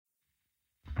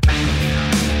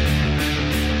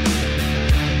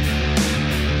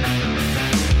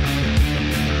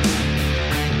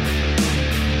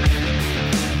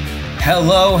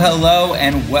Hello,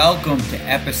 and welcome to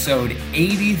episode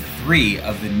 83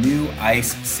 of the New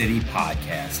Ice City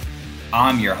podcast.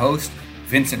 I'm your host,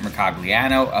 Vincent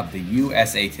Mercogliano of the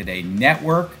USA Today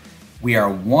Network. We are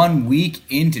 1 week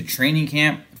into training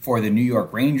camp for the New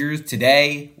York Rangers.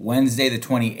 Today, Wednesday the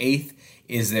 28th,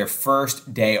 is their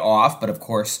first day off, but of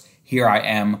course, here I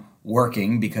am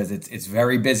working because it's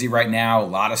very busy right now, a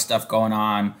lot of stuff going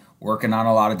on, working on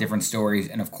a lot of different stories,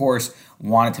 and of course,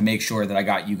 wanted to make sure that I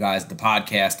got you guys the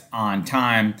podcast on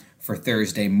time for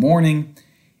Thursday morning.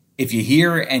 If you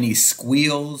hear any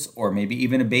squeals or maybe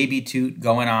even a baby toot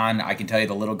going on, I can tell you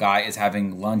the little guy is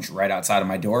having lunch right outside of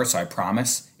my door, so I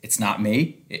promise it's not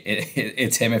me.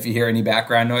 It's him if you hear any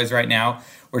background noise right now.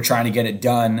 We're trying to get it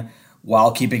done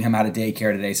while keeping him out of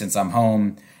daycare today since I'm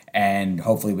home, and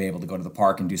hopefully be able to go to the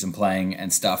park and do some playing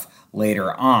and stuff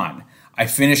later on. I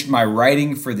finished my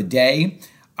writing for the day.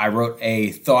 I wrote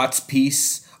a thoughts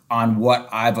piece on what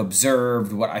I've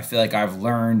observed, what I feel like I've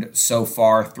learned so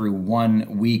far through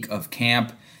 1 week of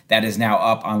camp. That is now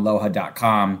up on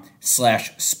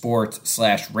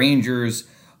loha.com/sports/Rangers.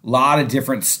 A lot of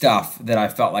different stuff that I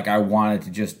felt like I wanted to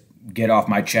just get off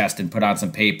my chest and put on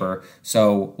some paper.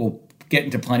 So we'll get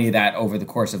into plenty of that over the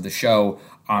course of the show,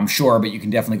 I'm sure, but you can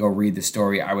definitely go read the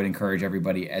story. I would encourage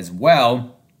everybody as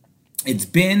well. It's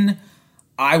been,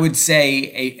 I would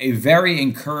say, a very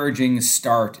encouraging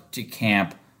start to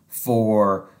camp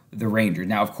for the Rangers.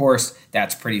 Now, of course,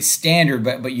 that's pretty standard,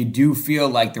 but you do feel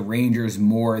like the Rangers,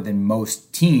 more than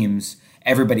most teams,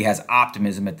 everybody has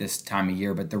optimism at this time of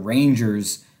year, but the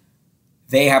Rangers,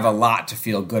 they have a lot to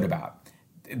feel good about.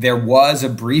 There was a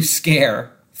brief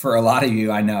scare for a lot of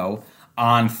you, I know,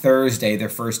 on Thursday, their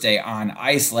first day on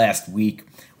ice last week,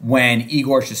 when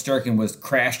Igor Shesterkin was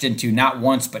crashed into not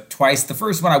once but twice. The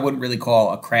first one I wouldn't really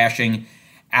call a crashing.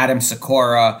 Adam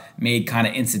Sikora made kind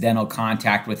of incidental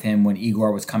contact with him when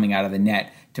Igor was coming out of the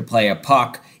net to play a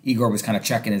puck. Igor was kind of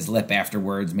checking his lip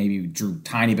afterwards, maybe drew a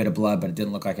tiny bit of blood, but it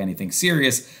didn't look like anything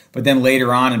serious. But then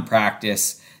later on in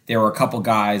practice, there were a couple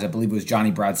guys, I believe it was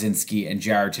Johnny Brodzinski and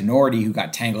Jared Tenorti, who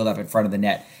got tangled up in front of the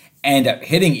net, end up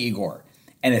hitting Igor.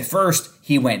 And at first,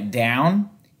 he went down,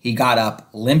 he got up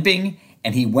limping,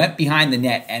 and he went behind the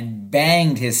net and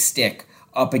banged his stick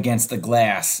up against the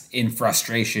glass in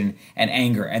frustration and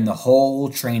anger. And the whole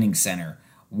training center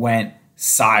went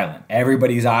silent.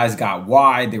 Everybody's eyes got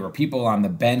wide. There were people on the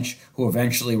bench who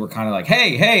eventually were kind of like,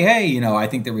 hey. You know, I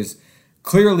think there was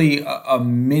clearly a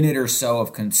minute or so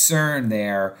of concern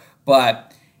there.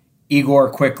 But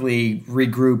Igor quickly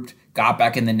regrouped, got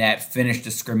back in the net, finished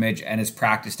a scrimmage, and has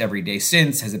practiced every day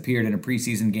since, has appeared in a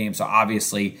preseason game. So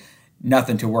obviously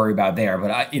nothing to worry about there.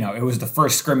 But, it was the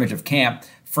first scrimmage of camp,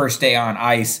 first day on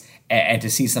ice, and to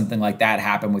see something like that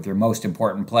happen with your most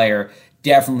important player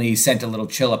definitely sent a little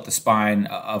chill up the spine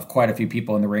of quite a few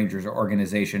people in the Rangers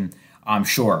organization, I'm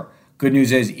sure. Good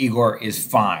news is Igor is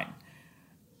fine.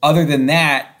 Other than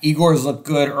that, Igor's looked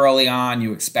good early on.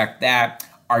 You expect that.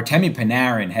 Artemi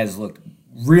Panarin has looked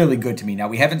really good to me. Now,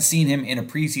 we haven't seen him in a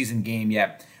preseason game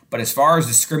yet, but as far as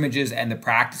the scrimmages and the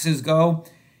practices go,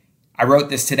 I wrote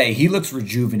this today. He looks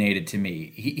rejuvenated to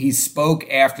me. He spoke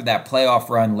after that playoff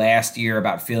run last year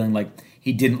about feeling like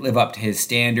he didn't live up to his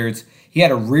standards. He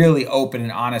had a really open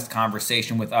and honest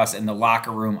conversation with us in the locker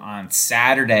room on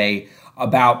Saturday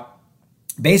about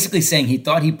basically saying he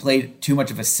thought he played too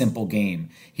much of a simple game.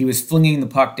 He was flinging the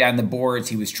puck down the boards.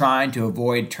 He was trying to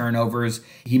avoid turnovers.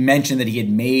 He mentioned that he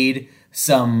had made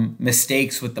some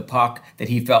mistakes with the puck that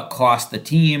he felt cost the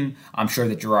team. I'm sure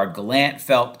that Gerard Gallant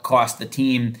felt cost the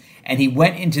team. And he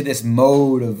went into this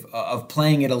mode of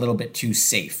playing it a little bit too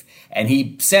safe. And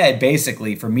he said,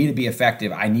 basically, for me to be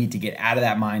effective, I need to get out of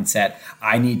that mindset.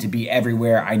 I need to be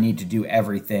everywhere. I need to do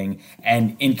everything.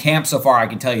 And in camp so far, I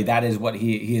can tell you that is what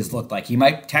he has looked like. He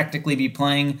might technically be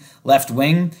playing left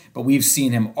wing, but we've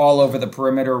seen him all over the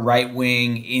perimeter, right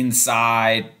wing,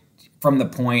 inside, from the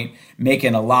point,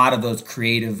 making a lot of those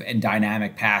creative and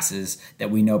dynamic passes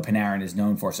that we know Panarin is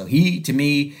known for. So he, to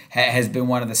me, has been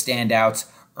one of the standouts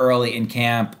early in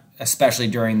camp, especially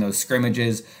during those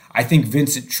scrimmages. I think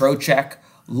Vincent Trocheck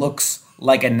looks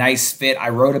like a nice fit. I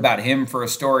wrote about him for a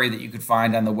story that you could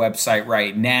find on the website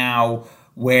right now,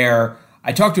 where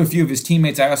I talked to a few of his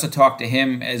teammates. I also talked to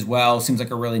him as well. Seems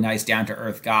like a really nice,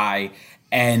 down-to-earth guy.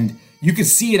 And you could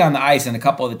see it on the ice, and a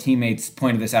couple of the teammates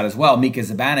pointed this out as well. Mika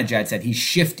Zibanejad said he's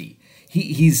shifty.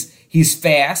 He's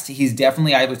fast. He's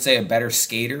definitely, I would say, a better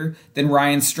skater than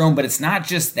Ryan Strome. But it's not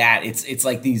just that. It's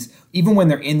like these even when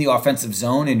they're in the offensive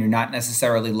zone and you're not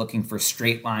necessarily looking for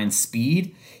straight line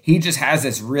speed, he just has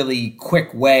this really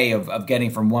quick way of getting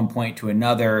from one point to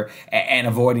another and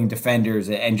avoiding defenders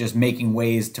and just making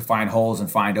ways to find holes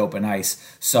and find open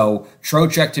ice. So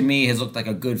Trocheck to me has looked like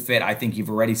a good fit. I think you've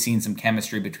already seen some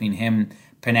chemistry between him,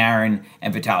 Panarin,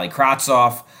 and Vitali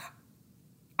Kravtsov.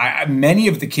 Many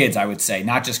of the kids, I would say,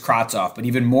 not just Kravtsov, but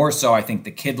even more so, I think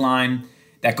the kid line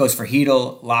that goes for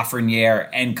Hedel, Lafreniere,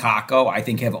 and Kakko, I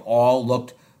think have all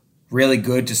looked really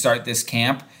good to start this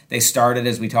camp. They started,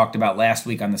 as we talked about last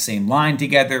week, on the same line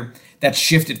together. That's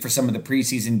shifted for some of the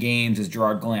preseason games as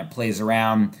Gerard Gallant plays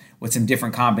around with some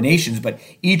different combinations. But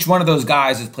each one of those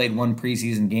guys has played one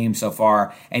preseason game so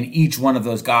far, and each one of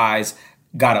those guys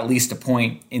got at least a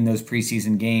point in those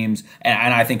preseason games,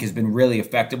 and I think has been really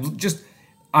effective. Just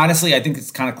honestly, I think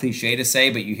it's kind of cliche to say,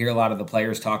 but you hear a lot of the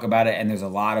players talk about it, and there's a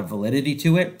lot of validity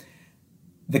to it.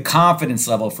 The confidence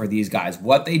level for these guys,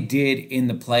 what they did in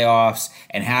the playoffs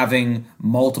and having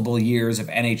multiple years of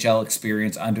NHL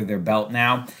experience under their belt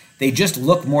now, they just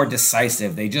look more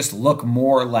decisive. They just look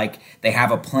more like they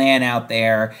have a plan out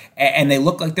there, and they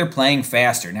look like they're playing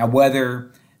faster. Now,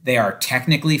 whether they are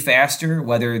technically faster,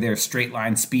 whether their straight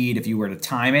line speed, if you were to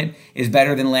time it, is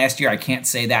better than last year, I can't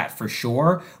say that for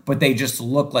sure, but they just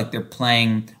look like they're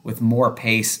playing with more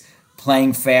pace,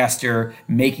 playing faster,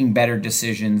 making better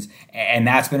decisions, and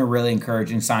that's been a really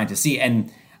encouraging sign to see.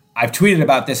 And I've tweeted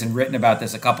about this and written about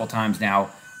this a couple times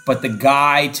now, but the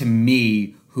guy to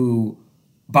me who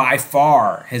by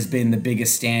far has been the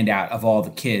biggest standout of all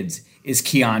the kids is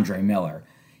K'Andre Miller.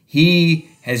 He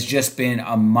has just been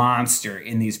a monster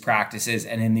in these practices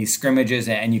and in these scrimmages,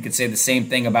 and you could say the same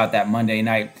thing about that Monday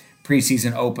night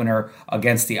preseason opener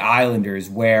against the Islanders,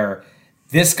 where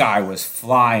this guy was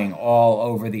flying all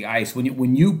over the ice.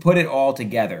 When you put it all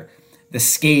together, the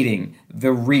skating,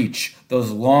 the reach,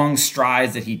 those long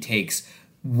strides that he takes,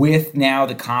 with now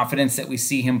the confidence that we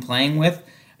see him playing with,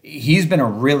 he's been a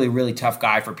really, really tough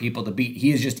guy for people to beat.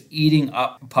 He is just eating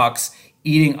up pucks,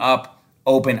 eating up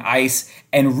open ice,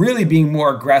 and really being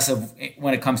more aggressive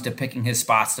when it comes to picking his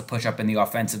spots to push up in the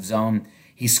offensive zone.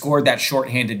 He scored that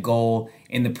shorthanded goal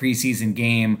in the preseason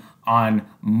game on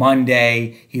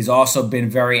Monday. He's also been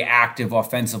very active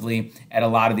offensively at a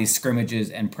lot of these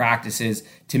scrimmages and practices.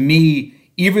 To me,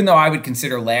 even though I would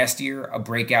consider last year a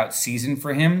breakout season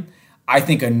for him, I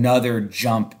think another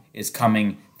jump is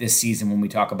coming this season when we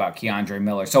talk about K'Andre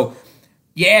Miller. So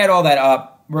you add all that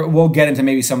up, we'll get into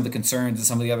maybe some of the concerns and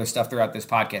some of the other stuff throughout this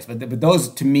podcast, but those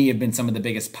to me have been some of the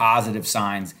biggest positive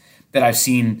signs that I've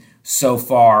seen so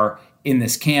far in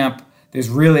this camp. There's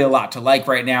really a lot to like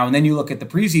right now. And then you look at the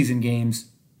preseason games.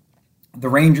 The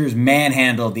Rangers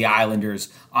manhandled the Islanders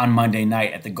on Monday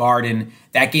night at the Garden.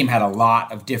 That game had a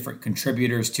lot of different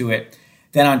contributors to it.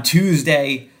 Then on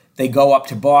Tuesday, they go up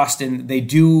to Boston. They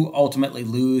do ultimately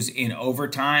lose in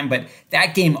overtime, but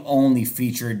that game only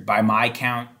featured, by my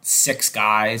count, 6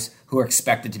 guys who are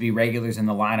expected to be regulars in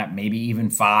the lineup, maybe even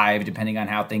 5, depending on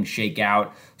how things shake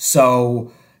out.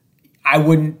 So I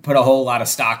wouldn't put a whole lot of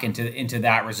stock into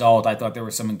that result. I thought there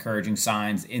were some encouraging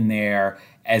signs in there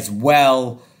as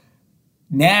well.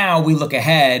 Now we look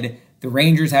ahead. The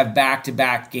Rangers have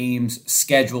back-to-back games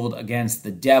scheduled against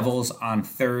the Devils on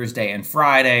Thursday and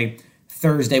Friday.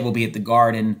 Thursday will be at the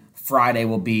Garden. Friday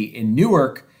will be in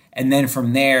Newark. And then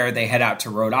from there, they head out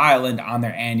to Rhode Island on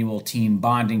their annual team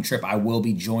bonding trip. I will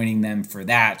be joining them for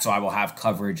that, so I will have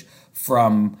coverage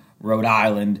from Rhode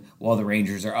Island while the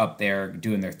Rangers are up there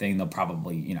doing their thing. They'll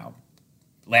probably,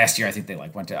 last year I think they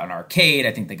went to an arcade.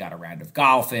 I think they got a round of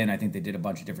golf in. I think they did a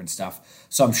bunch of different stuff.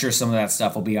 So I'm sure some of that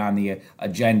stuff will be on the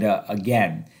agenda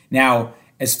again. Now,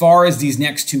 as far as these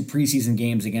next 2 preseason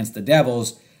games against the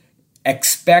Devils,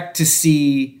 expect to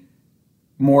see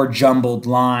more jumbled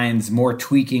lines, more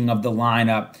tweaking of the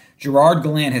lineup. Gerard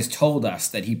Gallant has told us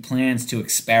that he plans to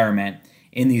experiment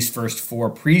in these first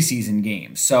 4 preseason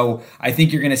games. So I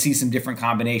think you're going to see some different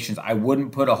combinations. I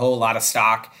wouldn't put a whole lot of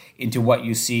stock into what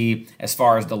you see as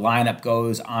far as the lineup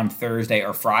goes on Thursday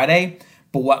or Friday.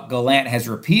 But what Gallant has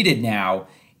repeated now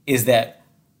is that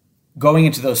going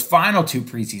into those final 2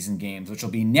 preseason games, which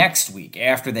will be next week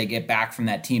after they get back from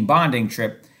that team bonding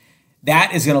trip,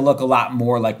 that is going to look a lot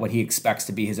more like what he expects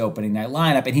to be his opening night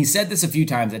lineup. And he said this a few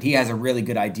times, that he has a really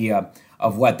good idea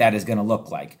of what that is going to look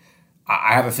like.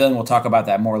 I have a feeling we'll talk about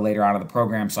that more later on in the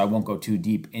program, so I won't go too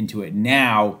deep into it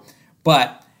now.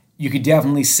 But you could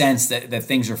definitely sense that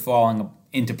things are falling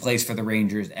into place for the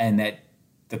Rangers, and that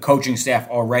the coaching staff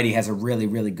already has a really,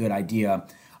 really good idea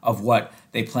of what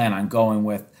they plan on going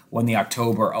with when the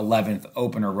October 11th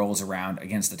opener rolls around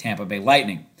against the Tampa Bay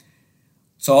Lightning.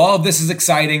 So all of this is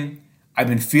exciting. I've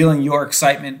been feeling your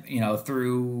excitement,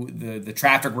 through the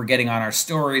traffic we're getting on our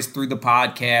stories, through the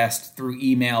podcast, through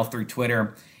email, through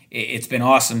Twitter. It's been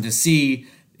awesome to see.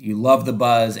 You love the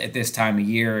buzz at this time of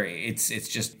year. It's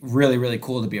just really, really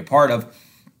cool to be a part of.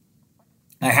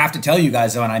 I have to tell you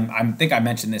guys, though, and I think I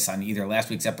mentioned this on either last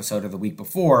week's episode or the week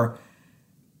before,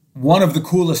 one of the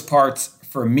coolest parts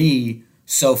for me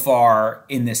so far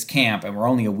in this camp, and we're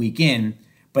only a week in,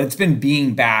 but it's been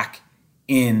being back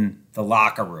in the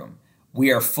locker room.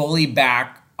 We are fully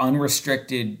back,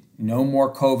 unrestricted, no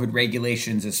more COVID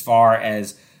regulations as far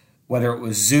as whether it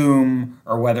was Zoom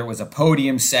or whether it was a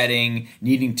podium setting,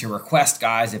 needing to request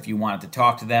guys if you wanted to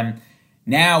talk to them.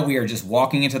 Now we are just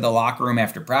walking into the locker room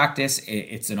after practice.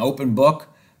 It's an open book.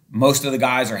 Most of the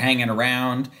guys are hanging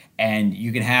around, and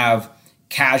you can have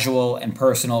casual and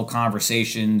personal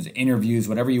conversations, interviews,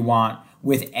 whatever you want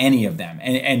with any of them.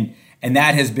 And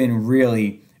that has been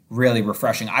really, really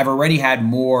refreshing. I've already had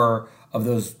more of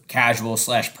those casual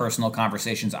 / personal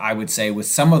conversations, I would say, with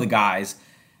some of the guys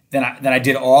than I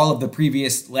did all of the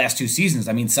previous last 2 seasons.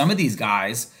 I mean, some of these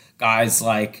guys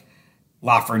like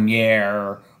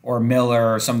Lafreniere or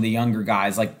Miller or some of the younger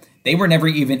guys, like they were never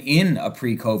even in a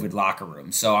pre-COVID locker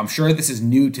room. So I'm sure this is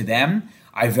new to them.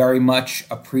 I very much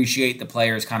appreciate the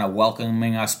players kind of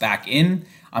welcoming us back in.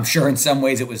 I'm sure in some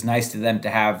ways it was nice to them to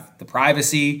have the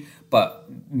privacy, but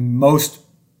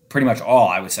pretty much all,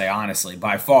 I would say, honestly,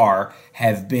 by far,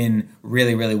 have been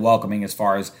really, really welcoming as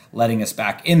far as letting us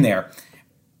back in there.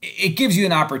 It gives you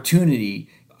an opportunity,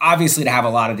 obviously, to have a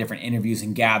lot of different interviews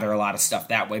and gather a lot of stuff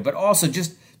that way, but also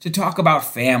just to talk about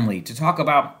family, to talk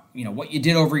about what you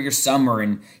did over your summer,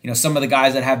 and some of the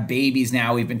guys that have babies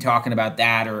now, we've been talking about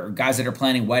that, or guys that are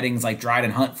planning weddings like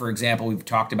Dryden Hunt, for example, we've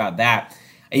talked about that.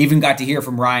 I even got to hear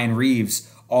from Ryan Reeves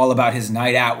all about his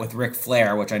night out with Ric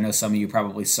Flair, which I know some of you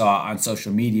probably saw on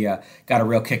social media. Got a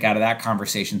real kick out of that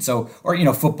conversation. So,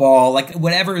 or football, like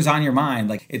whatever is on your mind,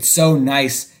 like it's so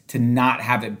nice to not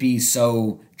have it be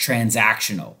so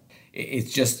transactional.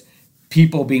 It's just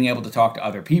people being able to talk to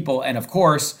other people. And of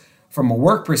course, from a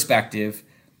work perspective,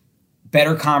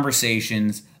 better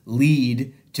conversations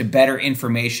lead to better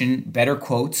information, better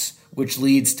quotes, which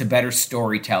leads to better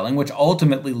storytelling, which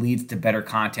ultimately leads to better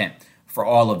content for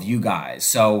all of you guys.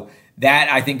 So that,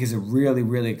 I think, is a really,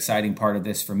 really exciting part of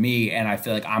this for me. And I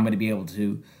feel like I'm going to be able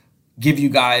to give you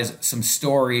guys some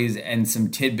stories and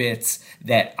some tidbits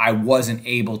that I wasn't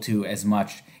able to as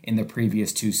much in the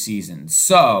previous 2 seasons.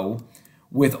 So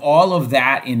with all of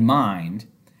that in mind,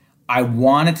 I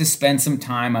wanted to spend some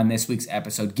time on this week's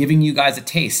episode giving you guys a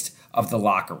taste of the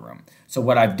locker room. So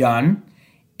what I've done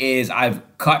is I've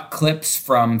cut clips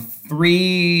from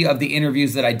 3 of the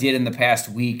interviews that I did in the past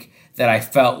week that I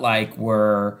felt like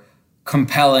were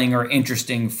compelling or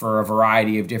interesting for a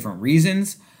variety of different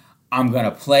reasons. I'm going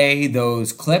to play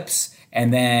those clips,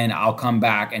 and then I'll come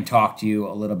back and talk to you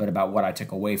a little bit about what I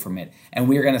took away from it. And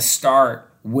we're going to start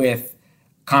with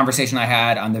a conversation I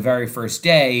had on the very first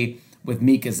day with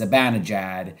Mika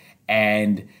Zibanejad.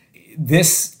 And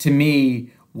this, to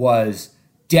me, was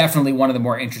definitely one of the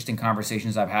more interesting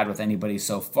conversations I've had with anybody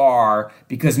so far,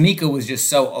 because Mika was just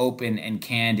so open and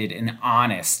candid and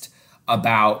honest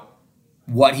about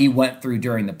what he went through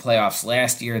during the playoffs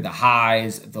last year, the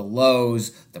highs, the lows,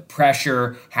 the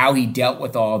pressure, how he dealt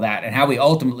with all that, and how he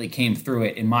ultimately came through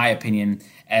it, in my opinion,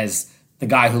 as the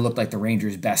guy who looked like the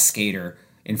Rangers' best skater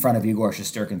in front of Igor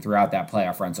Shesterkin throughout that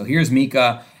playoff run. So here's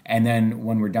Mika, and then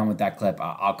when we're done with that clip,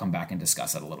 I'll come back and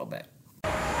discuss it a little bit.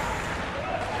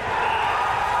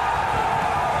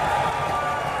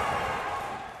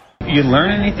 You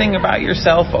learn anything about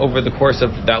yourself over the course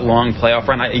of that long playoff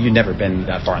run? You've never been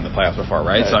that far in the playoffs before,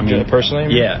 right? So I mean,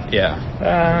 personally, yeah. Yeah,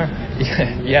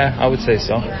 I would say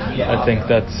so. I think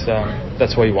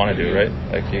that's what you want to do, right?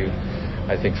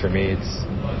 I think for me, it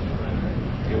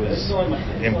was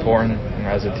important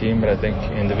as a team, but I think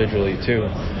individually too,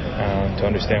 to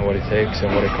understand what it takes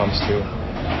and what it comes to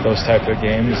those type of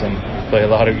games, and play a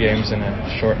lot of games in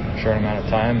a short amount of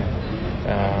time.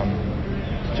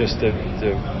 Just the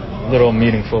little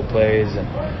meaningful plays, and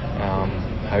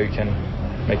how you can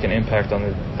make an impact on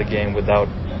the game without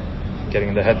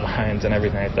getting the headlines and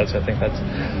everything like that. So I think that's,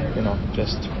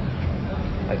 just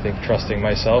trusting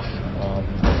myself.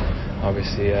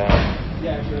 Obviously,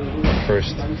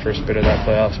 first bit of that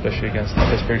playoff, especially against the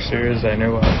Pittsburgh series, I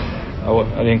knew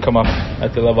I didn't come up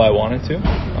at the level I wanted to.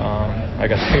 I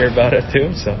got to hear about it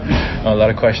too, so a lot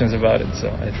of questions about it.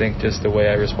 So I think just the way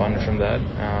I responded from that.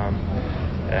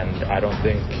 And I don't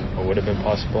think it would have been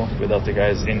possible without the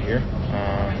guys in here.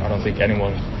 I don't think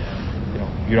anyone,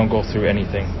 you don't go through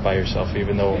anything by yourself,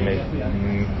 even though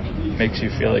it makes you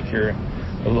feel like you're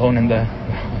alone in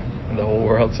in the whole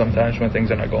world sometimes when things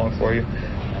are not going for you.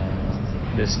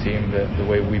 This team, the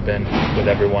way we've been with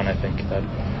everyone, I think that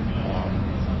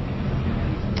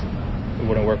it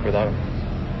wouldn't work without him.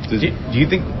 Do you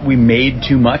think we made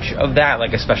too much of that,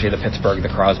 like especially the Pittsburgh, the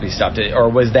Crosby stuff, or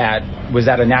was that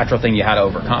a natural thing you had to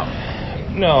overcome?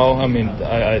 No, I mean,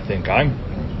 I think I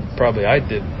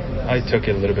took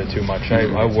it a little bit too much.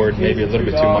 I worried maybe a little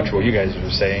bit too much what you guys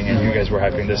were saying, and you guys were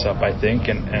hyping this up, I think,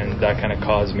 and that kind of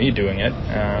caused me doing it.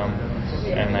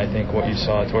 And I think what you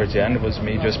saw towards the end was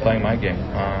me just playing my game.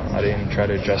 I didn't try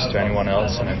to adjust to anyone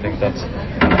else, and I think that's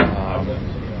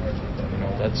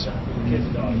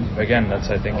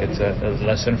I think it's a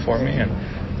lesson for me. And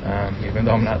even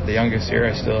though I'm not the youngest here,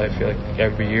 I feel like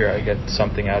every year I get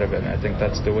something out of it, and I think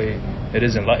that's the way it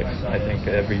is in life. I think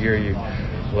every year you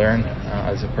learn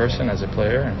as a person, as a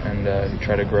player, and you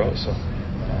try to grow. So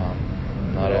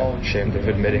I'm not ashamed of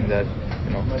admitting that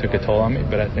it took a toll on me,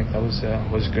 but I think that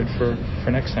was good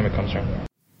for next time it comes around.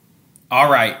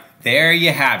 All right, there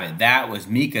you have it. That was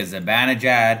Mika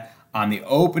Zibanejad on the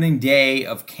opening day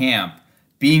of camp,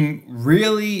 being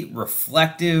really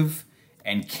reflective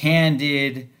and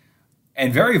candid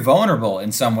and very vulnerable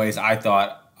in some ways, I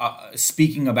thought,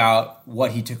 speaking about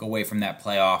what he took away from that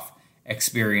playoff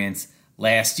experience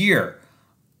last year.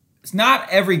 It's not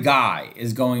every guy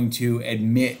is going to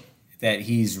admit that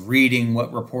he's reading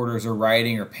what reporters are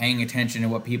writing or paying attention to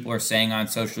what people are saying on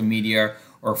social media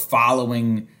or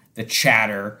following the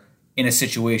chatter in a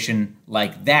situation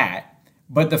like that.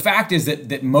 But the fact is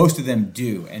that most of them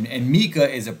do. And Mika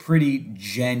is a pretty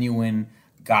genuine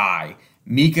guy.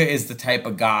 Mika is the type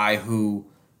of guy who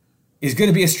is going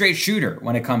to be a straight shooter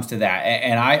when it comes to that.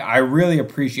 And I really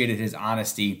appreciated his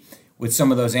honesty with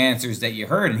some of those answers that you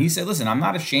heard. And he said, listen, I'm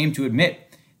not ashamed to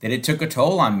admit that it took a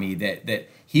toll on me, that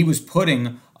he was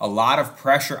putting a lot of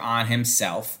pressure on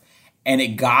himself, and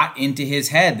it got into his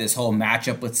head, this whole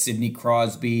matchup with Sidney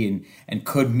Crosby, and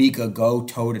could Mika go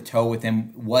toe-to-toe with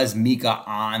him? Was Mika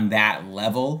on that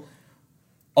level?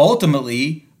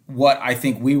 Ultimately, what I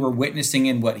think we were witnessing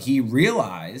and what he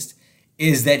realized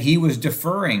is that he was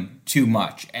deferring too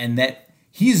much, and that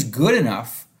he's good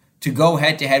enough to go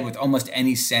head-to-head with almost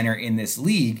any center in this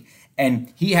league,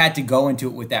 and he had to go into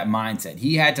it with that mindset.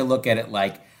 He had to look at it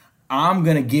like, I'm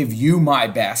going to give you my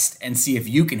best and see if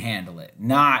you can handle it,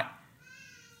 not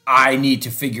I need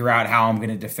to figure out how I'm going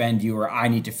to defend you, or I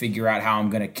need to figure out how I'm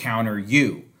going to counter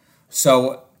you.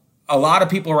 So a lot of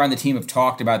people around the team have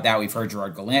talked about that. We've heard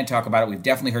Gerard Gallant talk about it. We've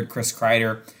definitely heard Chris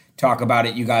Kreider talk about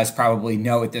it. You guys probably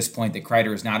know at this point that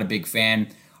Kreider is not a big fan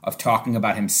of talking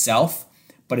about himself.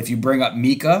 But if you bring up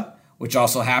Mika, which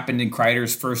also happened in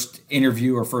Kreider's first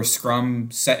interview or first scrum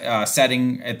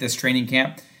setting at this training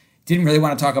camp, didn't really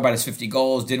want to talk about his 50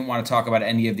 goals, didn't want to talk about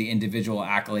any of the individual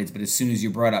accolades. But as soon as you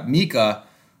brought up Mika,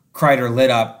 Kreider lit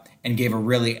up and gave a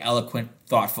really eloquent,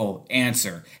 thoughtful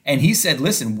answer. And he said,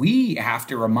 listen, we have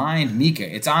to remind Mika.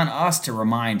 It's on us to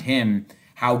remind him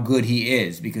how good he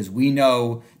is, because we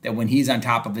know that when he's on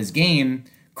top of his game,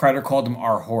 Kreider called him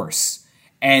our horse.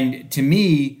 And to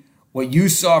me, what you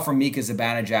saw from Mika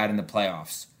Zibanejad in the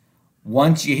playoffs,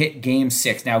 once you hit Game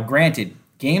 6, now granted,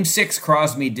 Game 6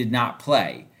 Crosby did not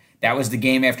play. That was the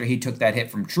game after he took that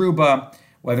hit from Trouba,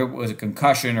 whether it was a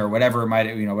concussion or whatever it might,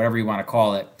 whatever you want to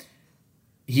call it.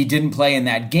 He didn't play in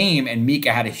that game, and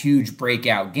Mika had a huge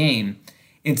breakout game.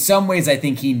 In some ways, I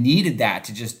think he needed that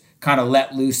to just kind of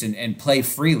let loose and play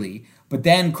freely. But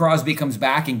then Crosby comes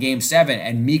back in Game 7,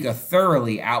 and Mika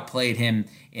thoroughly outplayed him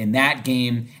in that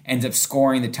game, ends up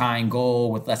scoring the tying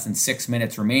goal with less than 6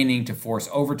 minutes remaining to force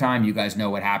overtime. You guys know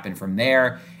what happened from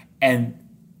there. And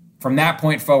from that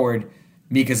point forward,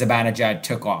 Mika Zibanejad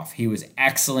took off. He was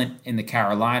excellent in the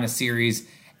Carolina series,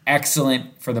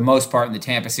 excellent for the most part in the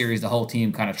Tampa series. The whole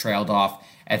team kind of trailed off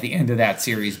at the end of that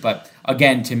series. But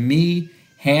again, to me,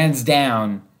 hands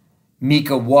down,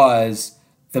 Mika was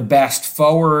the best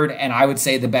forward, and I would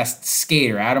say the best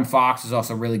skater. Adam Fox was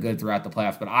also really good throughout the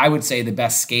playoffs, but I would say the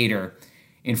best skater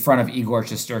in front of Igor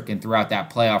Shesterkin throughout that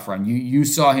playoff run. You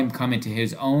saw him come into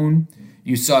his own.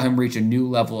 You saw him reach a new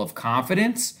level of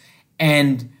confidence.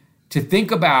 And to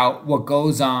think about what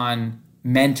goes on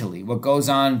mentally, what goes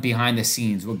on behind the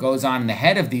scenes, what goes on in the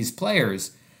head of these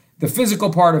players, the physical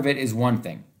part of it is one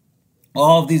thing.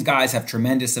 All of these guys have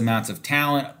tremendous amounts of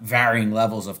talent, varying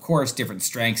levels, of course, different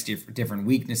strengths, different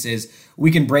weaknesses.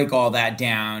 We can break all that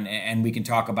down and we can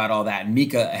talk about all that. And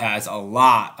Mika has a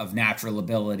lot of natural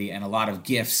ability and a lot of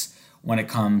gifts when it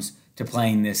comes to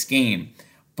playing this game.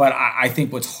 But I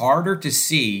think what's harder to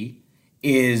see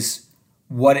is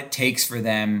what it takes for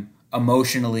them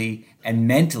emotionally and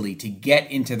mentally to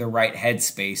get into the right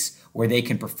headspace where they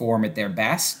can perform at their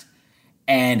best.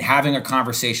 And having a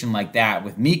conversation like that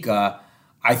with Mika,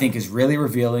 I think, is really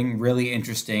revealing, really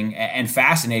interesting, and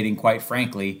fascinating, quite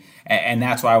frankly. And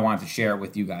that's why I wanted to share it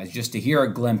with you guys, just to hear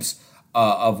a glimpse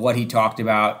of what he talked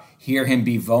about, hear him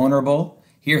be vulnerable,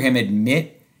 hear him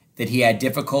admit that he had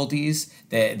difficulties,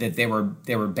 that there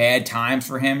were bad times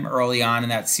for him early on in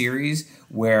that series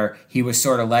where he was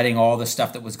sort of letting all the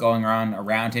stuff that was going on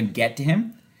around him get to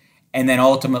him, and then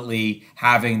ultimately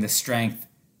having the strength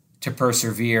to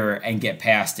persevere and get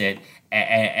past it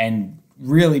and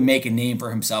really make a name for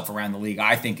himself around the league,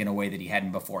 I think, in a way that he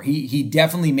hadn't before. He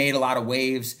definitely made a lot of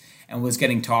waves and was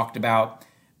getting talked about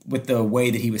with the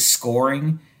way that he was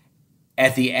scoring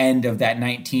at the end of that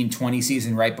 19-20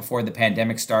 season, right before the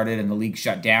pandemic started and the league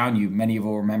shut down. Many of you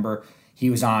will remember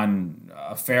he was on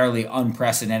a fairly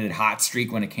unprecedented hot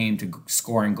streak when it came to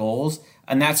scoring goals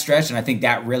on that stretch, and I think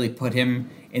that really put him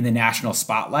in the national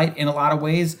spotlight in a lot of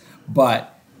ways.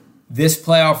 But this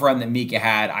playoff run that Mika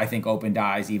had, I think, opened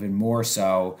eyes even more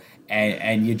so,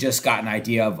 and you just got an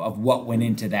idea of what went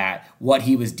into that, what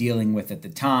he was dealing with at the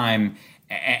time,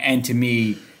 and to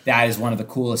me, that is one of the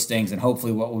coolest things, and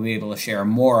hopefully what we'll be able to share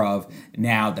more of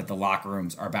now that the locker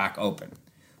rooms are back open.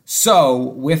 So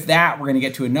with that, we're going to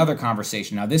get to another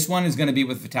conversation. Now, this one is going to be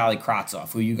with Vitali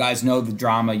Kravtsov, who you guys know the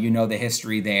drama, you know the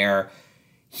history there.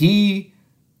 He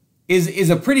is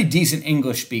a pretty decent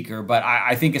English speaker, but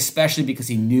I think especially because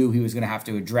he knew he was going to have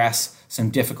to address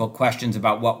some difficult questions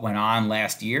about what went on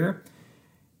last year.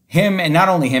 Him, and not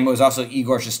only him, it was also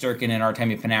Igor Shesterkin and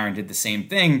Artemi Panarin did the same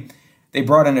thing. They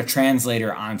brought in a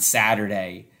translator on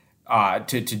Saturday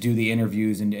to do the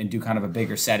interviews and do kind of a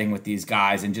bigger setting with these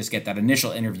guys and just get that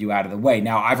initial interview out of the way.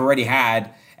 Now, I've already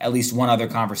had at least one other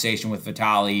conversation with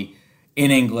Vitali in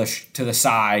English to the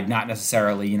side, not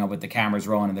necessarily, with the cameras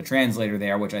rolling and the translator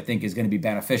there, which I think is going to be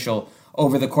beneficial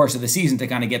over the course of the season to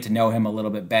kind of get to know him a little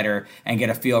bit better and get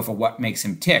a feel for what makes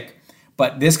him tick.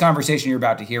 But this conversation you're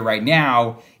about to hear right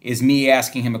now is me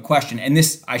asking him a question. And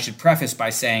this, I should preface by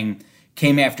saying,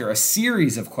 came after a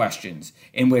series of questions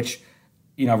in which,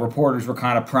 reporters were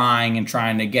kind of prying and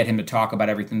trying to get him to talk about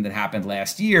everything that happened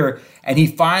last year. And he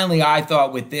finally, I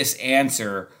thought, with this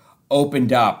answer,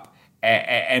 opened up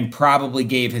and probably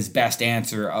gave his best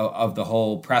answer of the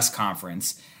whole press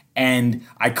conference. And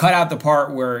I cut out the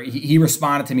part where he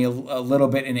responded to me a little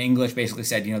bit in English, basically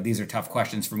said, these are tough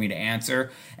questions for me to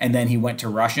answer. And then he went to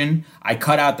Russian. I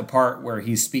cut out the part where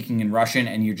he's speaking in Russian,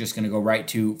 and you're just going to go right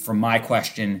to, from my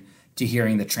question, to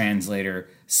hearing the translator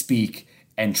speak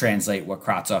and translate what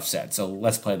Kravtsov said. So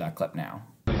let's play that clip now.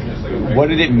 What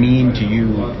did it mean to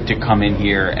you to come in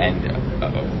here and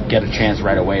get a chance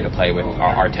right away to play with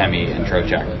Artemi and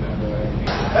Trocheck?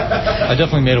 I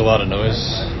definitely made a lot of noise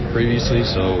previously,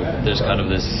 so there's kind of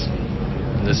this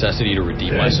necessity to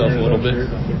redeem myself a little bit.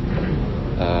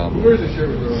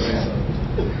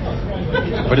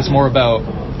 But it's more about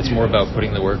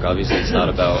putting the work. Obviously, it's not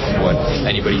about what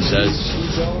anybody says.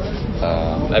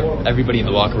 Everybody in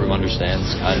the locker room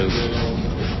understands kind of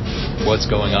what's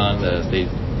going on.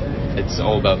 It's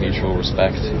all about mutual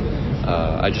respect.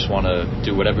 I just want to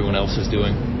do what everyone else is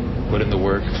doing, put in the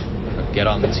work, get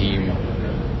on the team,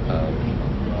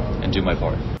 and do my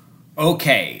part.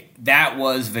 Okay, that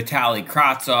was Vitali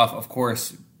Kravtsov, of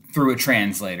course, through a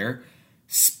translator,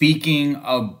 speaking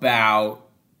about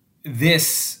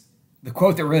this. The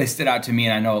quote that really stood out to me,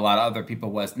 and I know a lot of other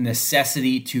people, was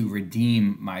necessity to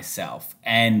redeem myself.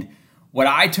 And what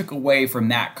I took away from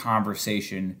that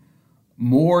conversation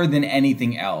more than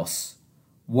anything else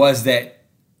was that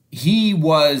he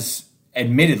was,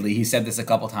 admittedly, he said this a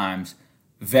couple times,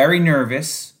 very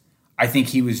nervous. I think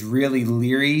he was really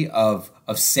leery of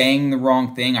saying the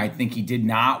wrong thing. I think he did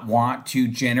not want to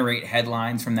generate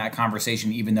headlines from that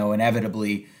conversation, even though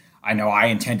inevitably I know I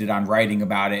intended on writing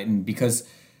about it. And because,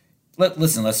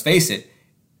 listen, let's face it,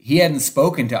 he hadn't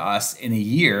spoken to us in a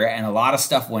year, and a lot of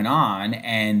stuff went on,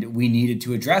 and we needed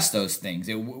to address those things.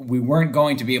 We weren't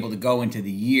going to be able to go into the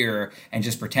year and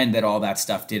just pretend that all that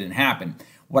stuff didn't happen.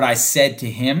 What I said to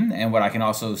him, and what I can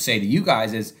also say to you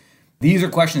guys, is these are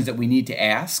questions that we need to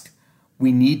ask.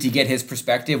 We need to get his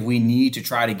perspective. We need to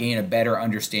try to gain a better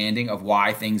understanding of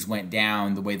why things went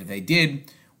down the way that they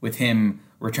did, with him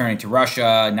returning to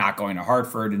Russia, not going to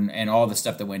Hartford, and all the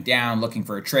stuff that went down, looking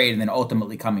for a trade, and then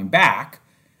ultimately coming back.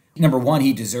 Number one,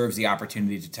 he deserves the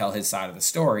opportunity to tell his side of the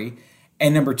story.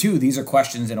 And number two, these are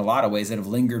questions in a lot of ways that have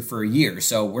lingered for a year.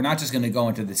 So we're not just going to go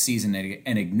into the season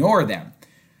and ignore them.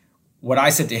 What I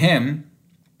said to him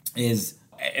is,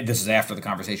 this is after the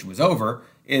conversation was over,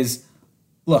 is,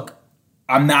 look,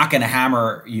 I'm not going to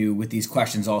hammer you with these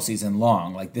questions all season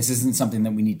long. Like, this isn't something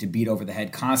that we need to beat over the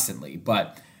head constantly.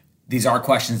 But these are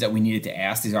questions that we needed to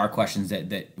ask. These are questions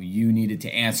that you needed to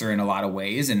answer in a lot of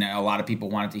ways, and a lot of people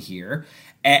wanted to hear.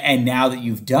 And now that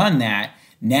you've done that,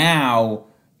 now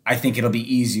I think it'll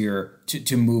be easier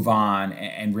to move on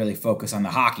and really focus on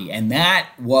the hockey. And that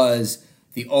was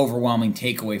the overwhelming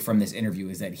takeaway from this interview,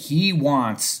 is that he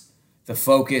wants the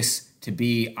focus to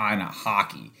be on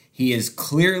hockey. He is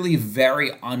clearly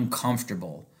very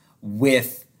uncomfortable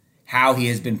with how he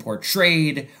has been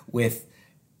portrayed, with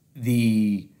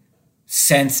the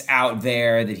sense out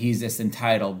there that he's this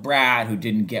entitled brat who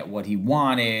didn't get what he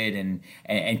wanted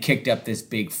and kicked up this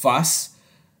big fuss.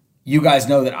 You guys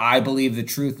know that I believe the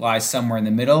truth lies somewhere in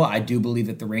the middle. I do believe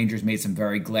that the Rangers made some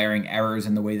very glaring errors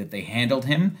in the way that they handled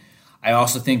him. I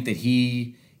also think that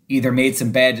he either made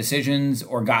some bad decisions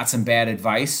or got some bad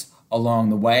advice along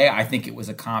the way. I think it was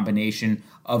a combination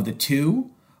of the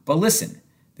two. But listen,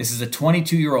 this is a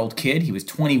 22-year-old kid. He was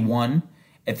 21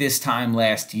 at this time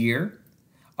last year.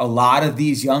 A lot of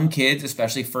these young kids,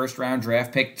 especially first-round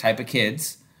draft pick type of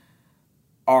kids,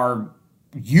 are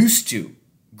used to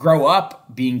grow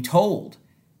up being told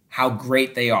how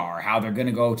great they are, how they're going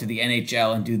to go to the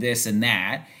NHL and do this and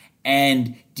that,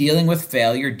 and dealing with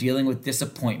failure, dealing with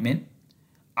disappointment,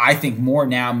 I think more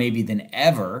now maybe than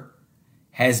ever,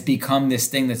 has become this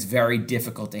thing that's very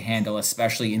difficult to handle,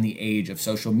 especially in the age of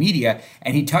social media.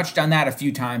 And he touched on that a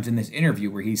few times in this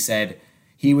interview where he said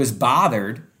he was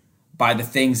bothered by the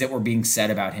things that were being said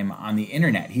about him on the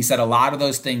internet. He said a lot of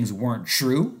those things weren't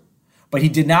true, but he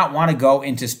did not want to go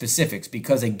into specifics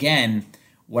because, again,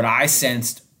 what I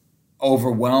sensed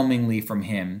overwhelmingly from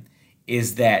him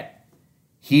is that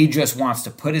he just wants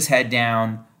to put his head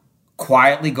down,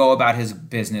 quietly go about his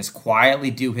business,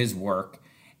 quietly do his work,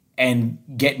 and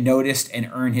get noticed and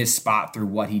earn his spot through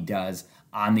what he does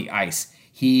on the ice.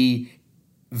 He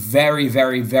very,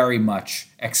 very, very much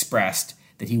expressed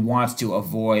that he wants to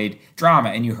avoid drama.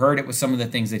 And you heard it with some of the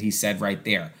things that he said right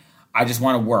there. I just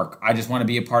want to work. I just want to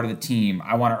be a part of the team.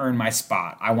 I want to earn my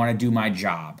spot. I want to do my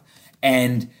job.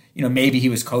 And, maybe he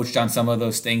was coached on some of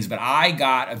those things, but I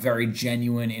got a very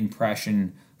genuine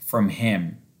impression from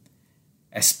him,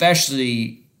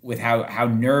 especially with how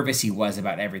nervous he was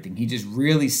about everything. He just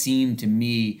really seemed to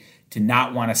me to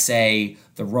not want to say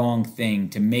the wrong thing,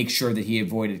 to make sure that he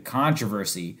avoided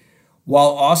controversy, while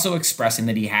also expressing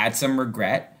that he had some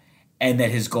regret and that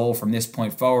his goal from this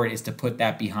point forward is to put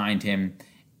that behind him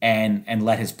and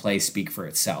let his play speak for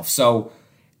itself. So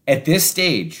at this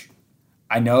stage,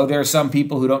 I know there are some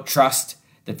people who don't trust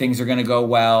that things are going to go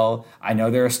well. I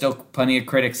know there are still plenty of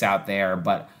critics out there,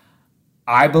 but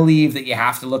I believe that you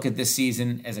have to look at this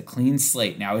season as a clean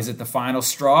slate. Now, is it the final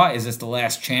straw? Is this the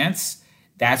last chance?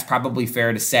 That's probably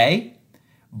fair to say,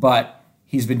 but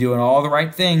he's been doing all the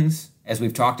right things, as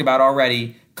we've talked about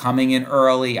already, coming in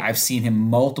early. I've seen him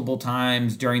multiple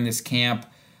times during this camp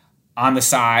on the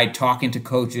side, talking to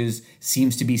coaches,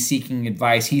 seems to be seeking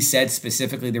advice. He said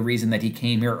specifically the reason that he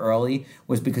came here early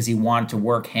was because he wanted to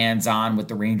work hands-on with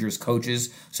the Rangers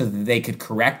coaches so that they could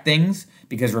correct things.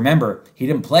 Because remember, he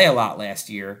didn't play a lot last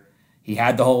year. He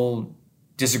had the whole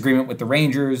disagreement with the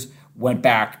Rangers, went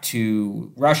back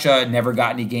to Russia, never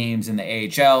got any games in the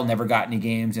AHL, never got any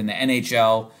games in the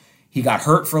NHL. He got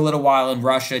hurt for a little while in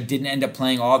Russia, didn't end up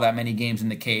playing all that many games in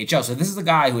the KHL. So this is a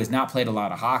guy who has not played a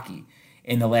lot of hockey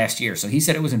in the last year. So he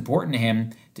said it was important to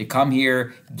him to come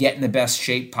here, get in the best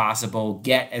shape possible,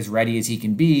 get as ready as he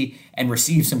can be, and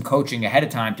receive some coaching ahead of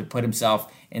time to put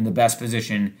himself in the best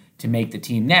position to make the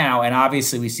team now. And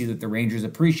obviously we see that the Rangers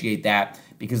appreciate that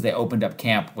because they opened up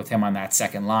camp with him on that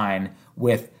second line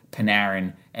with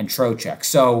Panarin and Trocheck.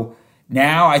 So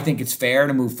now I think it's fair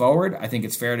to move forward. I think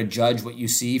it's fair to judge what you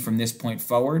see from this point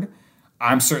forward.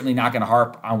 I'm certainly not going to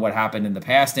harp on what happened in the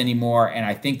past anymore, and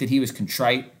I think that he was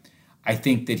contrite. I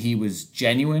think that he was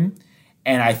genuine,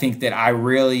 and I think that I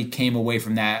really came away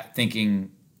from that thinking,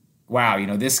 wow,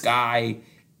 this guy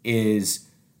is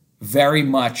very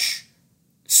much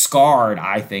scarred,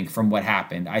 I think, from what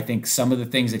happened. I think some of the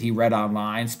things that he read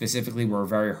online specifically were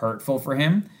very hurtful for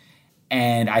him,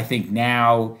 and I think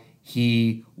now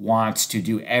he wants to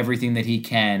do everything that he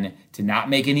can to not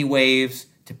make any waves,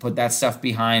 to put that stuff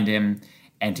behind him,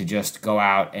 and to just go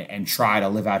out and try to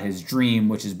live out his dream,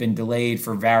 which has been delayed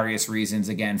for various reasons.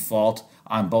 Again, fault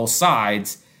on both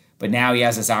sides. But now he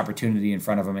has this opportunity in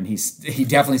front of him, and he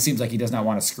definitely seems like he does not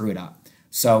want to screw it up.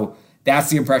 So that's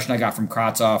the impression I got from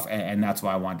Kravtsov, and that's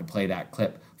why I wanted to play that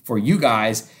clip for you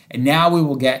guys. And now we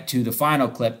will get to the final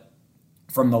clip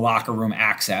from the locker room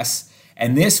access.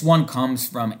 And this one comes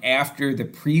from after the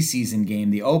preseason game,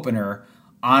 the opener,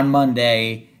 on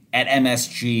Monday at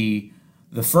MSG.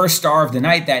 The first star of the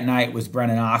night that night was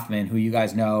Brennan Othmann, who you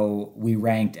guys know we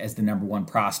ranked as the number one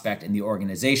prospect in the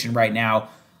organization right now.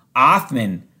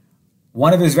 Othmann,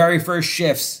 one of his very first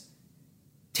shifts,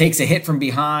 takes a hit from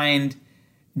behind.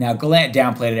 Now, Gallant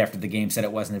downplayed it after the game, said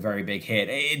it wasn't a very big hit.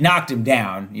 It knocked him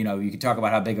down. You know, you could talk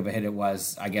about how big of a hit it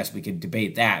was. I guess we could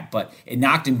debate that. But it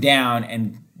knocked him down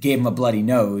and gave him a bloody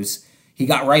nose. He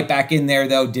got right back in there,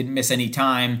 though, didn't miss any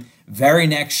time. Very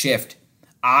next shift,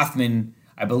 Othmann,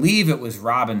 I believe it was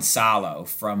Robin Salo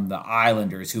from the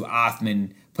Islanders, who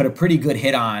Othmann put a pretty good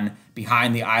hit on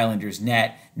behind the Islanders'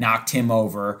 net, knocked him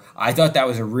over. I thought that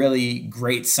was a really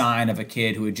great sign of a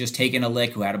kid who had just taken a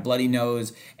lick, who had a bloody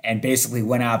nose, and basically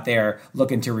went out there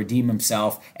looking to redeem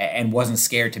himself and wasn't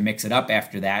scared to mix it up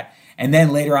after that. And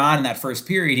then later on in that first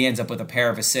period, he ends up with a pair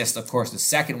of assists. Of course, the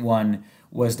second one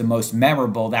was the most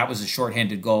memorable. That was a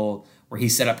shorthanded goal where he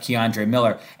set up Keandre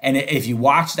Miller. And if you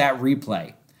watch that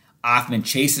replay, Othmann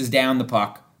chases down the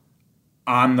puck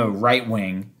on the right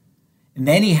wing, and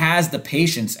then he has the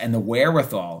patience and the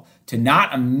wherewithal to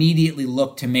not immediately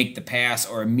look to make the pass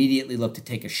or immediately look to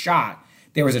take a shot.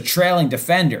 There was a trailing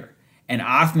defender, and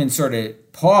Othmann sort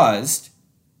of paused,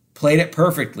 played it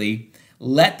perfectly,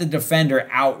 let the defender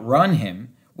outrun him,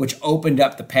 which opened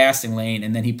up the passing lane,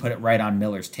 and then he put it right on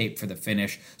Miller's tape for the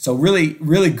finish. So really,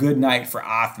 really good night for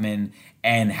Othmann,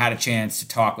 and had a chance to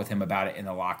talk with him about it in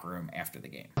the locker room after the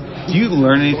game. Do you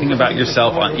learn anything about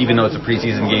yourself, even though it's a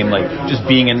preseason game, like just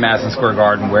being in Madison Square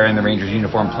Garden, wearing the Rangers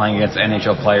uniform, playing against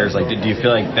NHL players? Like, do you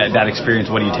feel like that experience,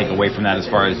 what do you take away from that as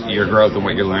far as your growth and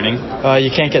what you're learning?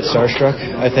 You can't get starstruck,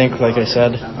 I think, like I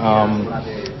said.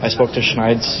 I spoke to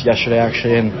Schneid's yesterday,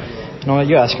 actually, and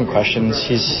you ask him questions.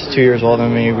 He's 2 years older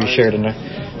than me. We shared a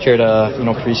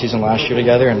preseason last year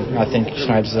together, and I think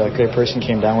Schneid's a great person.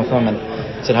 Came down with him and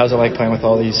said, "How's it like playing with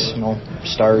all these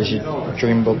stars you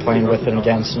dream about playing with and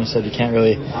against?" And he said, "You can't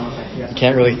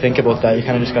really think about that. You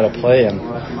kind of just got to play." And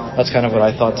that's kind of what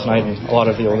I thought tonight. And a lot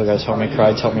of the older guys helped me.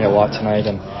 Kravtsov helped me a lot tonight.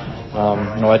 And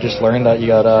I just learned that you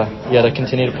gotta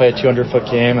continue to play a 200-foot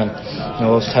game, and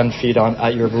those 10 feet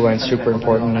at your blue line is super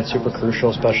important. It's super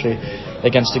crucial, especially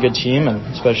against a good team, and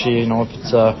especially if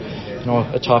it's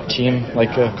a top team like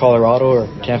Colorado or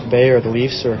Tampa Bay or the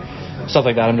Leafs or stuff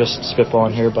like that. I'm just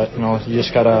spitballing here, but you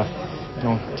just gotta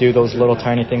do those little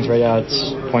tiny things right. Yeah,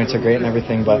 points are great and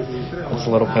everything, but it's a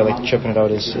little play like chipping it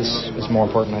out is more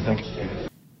important, I think.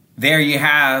 There you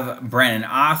have Brennan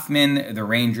Othmann, the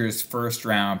Rangers'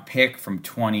 first-round pick from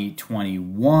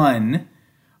 2021.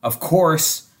 Of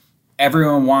course,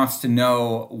 everyone wants to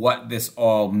know what this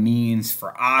all means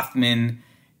for Othmann.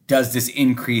 Does this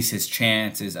increase his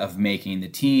chances of making the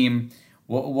team?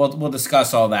 We'll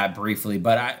discuss all that briefly,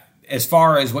 but as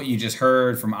far as what you just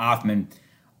heard from Othmann,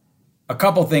 a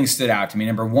couple things stood out to me.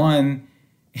 Number one,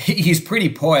 he's pretty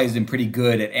poised and pretty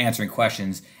good at answering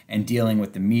questions and dealing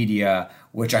with the media,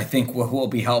 which I think will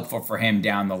be helpful for him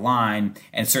down the line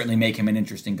and certainly make him an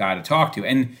interesting guy to talk to.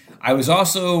 And I was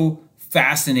also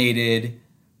fascinated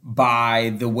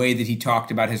by the way that he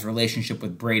talked about his relationship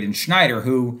with Braden Schneider,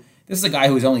 who, this is a guy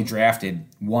who was only drafted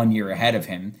 1 year ahead of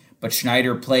him, but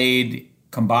Schneider played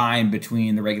combined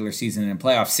between the regular season and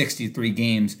playoffs 63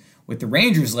 games with the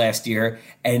Rangers last year.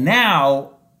 And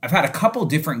now I've had a couple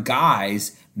different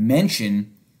guys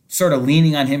mention sort of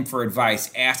leaning on him for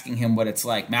advice, asking him what it's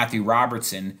like. Matthew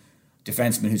Robertson,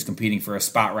 defenseman who's competing for a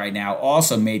spot right now,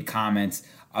 also made comments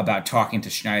about talking to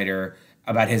Schneider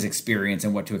about his experience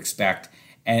and what to expect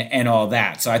and all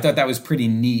that. So I thought that was pretty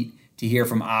neat to hear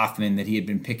from Othmann, that he had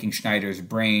been picking Schneider's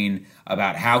brain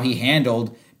about how he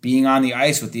handled being on the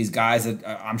ice with these guys that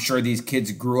I'm sure these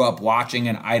kids grew up watching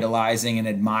and idolizing and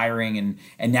admiring,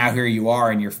 and now here you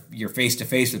are and you're face to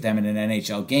face with them in an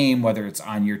NHL game, whether it's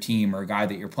on your team or a guy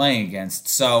that you're playing against.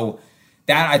 So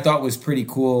that I thought was pretty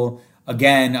cool.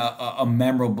 Again, a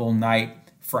memorable night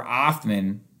for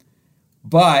Othmann.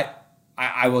 But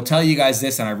I will tell you guys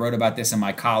this, and I wrote about this in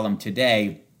my column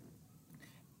today.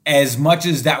 As much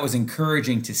as that was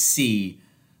encouraging to see,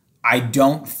 I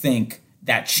don't think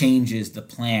that changes the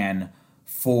plan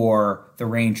for the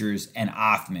Rangers and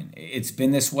Othmann. It's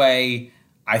been this way,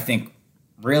 I think,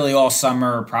 really all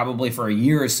summer, probably for a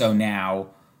year or so now,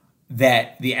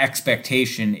 that the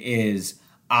expectation is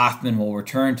Othmann will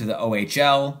return to the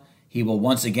OHL. He will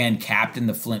once again captain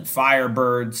the Flint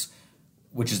Firebirds,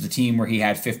 which is the team where he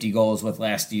had 50 goals with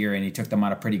last year, and he took them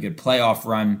on a pretty good playoff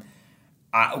run.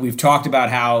 We've talked about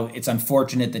how it's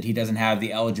unfortunate that he doesn't have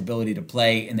the eligibility to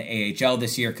play in the AHL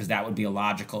this year, because that would be a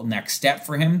logical next step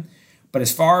for him. But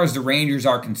as far as the Rangers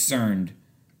are concerned,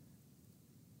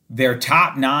 their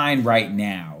top 9 right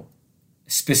now,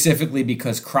 specifically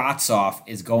because Kravtsov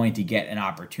is going to get an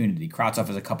opportunity. Kravtsov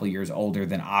is a couple years older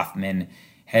than Othmann.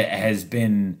 has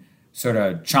been sort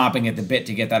of chomping at the bit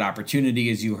to get that opportunity,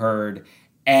 as you heard,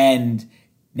 and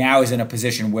now is in a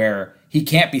position where he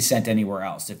can't be sent anywhere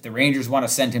else. If the Rangers want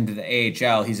to send him to the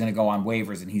AHL, he's going to go on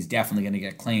waivers, and he's definitely going to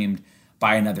get claimed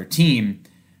by another team.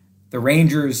 The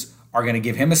Rangers are going to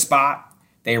give him a spot.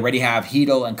 They already have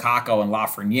Hedel and Kakko and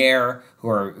Lafreniere, who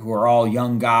are all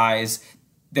young guys.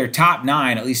 Their top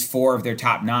 9, at least 4 of their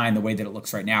top 9, the way that it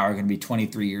looks right now, are going to be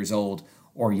 23 years old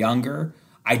or younger.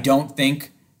 I don't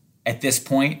think at this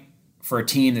point, for a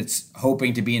team that's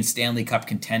hoping to be in Stanley Cup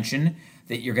contention,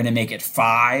 that you're going to make it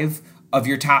 5 of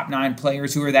your top 9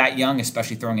 players who are that young,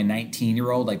 especially throwing a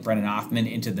 19-year-old like Brennan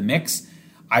Othmann into the mix.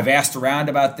 I've asked around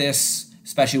about this,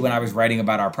 especially when I was writing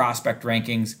about our prospect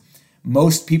rankings.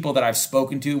 Most people that I've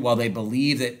spoken to, while they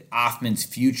believe that Othmann's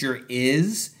future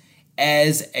is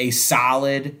as a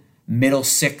solid middle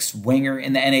 6 winger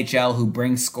in the NHL who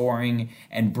brings scoring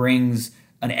and brings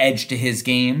an edge to his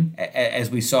game,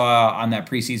 as we saw on that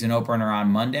preseason opener on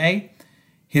Monday,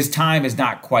 his time is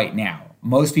not quite now.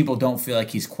 Most people don't feel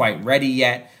like he's quite ready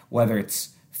yet, whether it's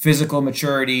physical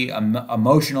maturity,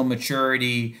 emotional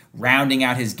maturity, rounding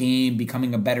out his game,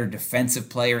 becoming a better defensive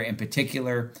player in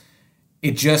particular.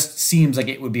 It just seems like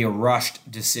it would be a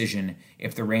rushed decision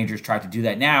if the Rangers tried to do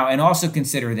that now. And also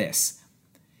consider this.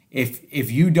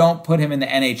 If you don't put him in the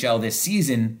NHL this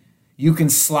season, you can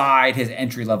slide his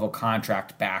entry-level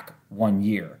contract back 1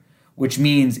 year, which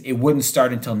means it wouldn't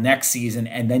start until next season,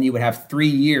 and then you would have 3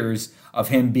 years of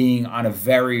him being on a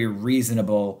very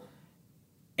reasonable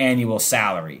annual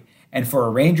salary. And for a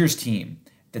Rangers team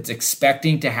that's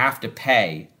expecting to have to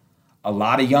pay a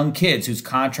lot of young kids whose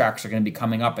contracts are going to be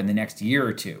coming up in the next year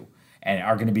or two and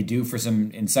are going to be due for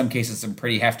in some cases, some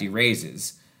pretty hefty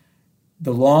raises,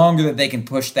 the longer that they can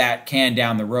push that can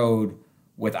down the road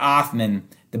with Othmann,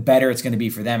 the better it's going to be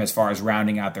for them as far as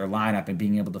rounding out their lineup and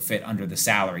being able to fit under the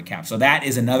salary cap. So that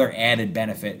is another added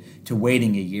benefit to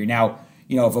waiting a year. Now,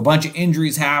 if a bunch of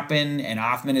injuries happen and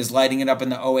Othmann is lighting it up in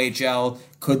the OHL,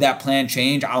 could that plan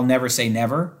change? I'll never say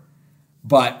never,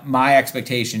 but my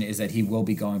expectation is that he will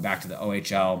be going back to the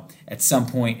OHL at some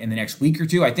point in the next week or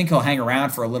two. I think he'll hang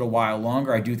around for a little while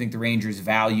longer. I do think the Rangers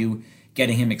value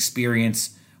getting him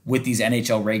experience with these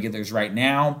NHL regulars right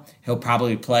now. He'll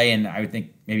probably play in, I would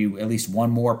think, maybe at least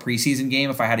one more preseason game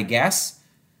if I had to guess.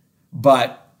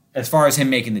 But as far as him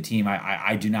making the team,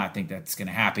 I do not think that's going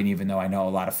to happen, even though I know a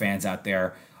lot of fans out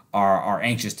there are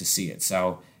anxious to see it.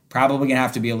 So probably going to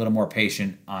have to be a little more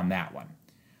patient on that one.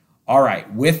 All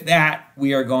right, with that,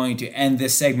 we are going to end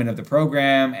this segment of the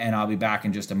program, and I'll be back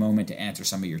in just a moment to answer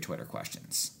some of your Twitter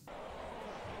questions.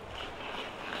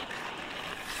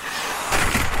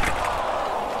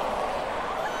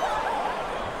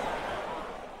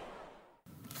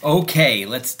 Okay,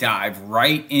 let's dive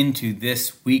right into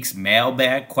this week's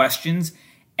mailbag questions.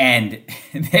 And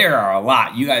there are a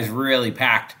lot. You guys really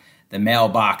packed the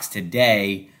mailbox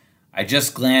today. I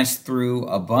just glanced through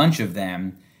a bunch of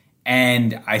them,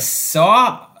 and I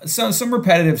saw some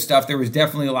repetitive stuff. There was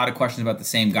definitely a lot of questions about the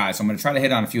same guy, so I'm going to try to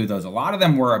hit on a few of those. A lot of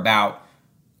them were about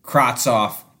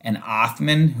Kravtsov and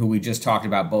Othmann, who we just talked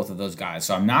about, both of those guys.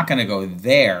 So I'm not going to go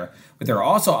there, but there are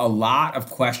also a lot of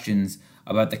questions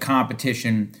about the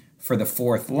competition for the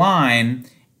fourth line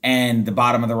and the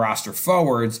bottom of the roster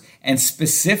forwards, and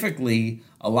specifically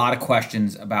a lot of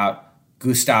questions about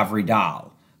Gustav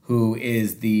Rydahl, who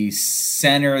is the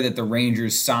center that the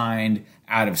Rangers signed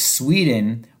out of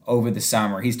Sweden over the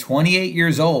summer. He's 28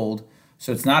 years old,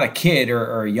 so it's not a kid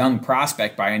or a young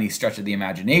prospect by any stretch of the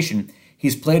imagination.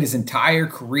 He's played his entire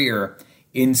career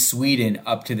in Sweden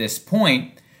up to this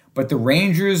point, but the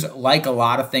Rangers like a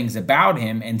lot of things about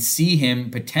him and see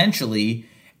him potentially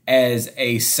as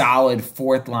a solid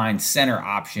fourth-line center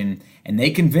option, and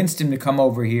they convinced him to come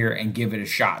over here and give it a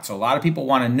shot. So a lot of people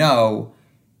want to know,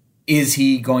 is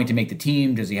he going to make the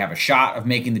team? Does he have a shot of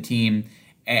making the team?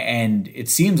 And it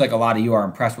seems like a lot of you are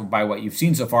impressed by what you've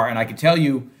seen so far, and I can tell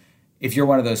you, if you're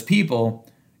one of those people,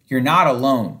 you're not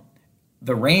alone.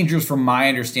 The Rangers, from my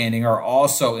understanding, are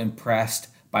also impressed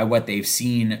by what they've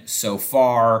seen so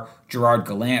far. Gerard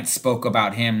Gallant spoke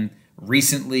about him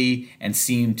recently and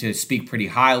seemed to speak pretty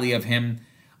highly of him.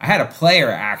 I had a player,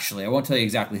 actually, I won't tell you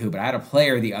exactly who, but I had a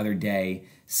player the other day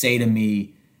say to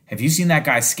me, have you seen that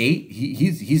guy skate?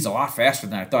 He's a lot faster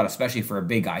than I thought, especially for a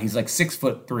big guy. He's like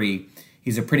 6'3".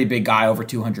 He's a pretty big guy, over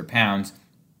 200 pounds.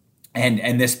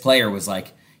 And this player was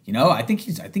like, I think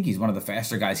he's one of the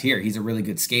faster guys here. He's a really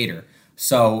good skater.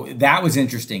 So that was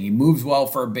interesting. He moves well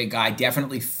for a big guy,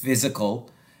 definitely physical,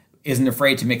 isn't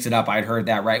afraid to mix it up. I'd heard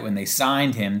that right when they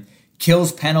signed him.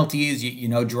 Kills penalties.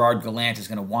 Gerard Gallant is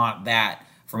going to want that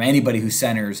from anybody who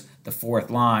centers the fourth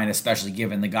line, especially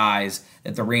given the guys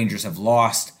that the Rangers have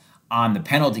lost on the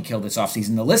penalty kill this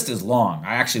offseason. The list is long.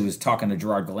 I actually was talking to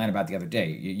Gerard Gallant about the other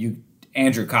day.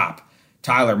 Andrew Kopp,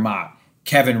 Tyler Mott,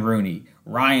 Kevin Rooney,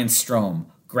 Ryan Strome,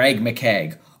 Greg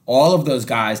McKegg, all of those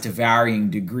guys to varying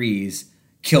degrees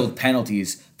killed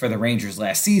penalties for the Rangers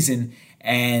last season.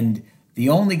 And the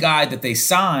only guy that they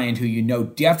signed who you know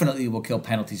definitely will kill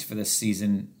penalties for this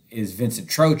season is Vincent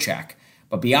Trocheck.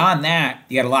 But beyond that,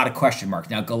 you got a lot of question marks.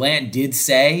 Now, Gallant did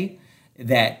say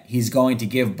that he's going to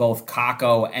give both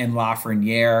Kakko and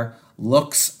Lafreniere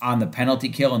looks on the penalty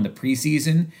kill in the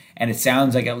preseason, and it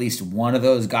sounds like at least one of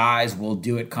those guys will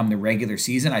do it come the regular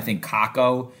season. I think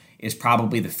Kakko is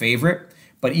probably the favorite,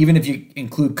 but even if you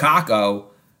include Kakko,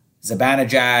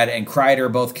 Zibanejad and Kreider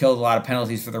both killed a lot of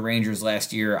penalties for the Rangers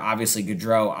last year. Obviously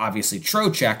Gaudreau, obviously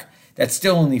Trocheck. That's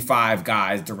still only 5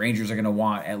 guys. The Rangers are going to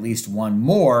want at least one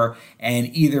more,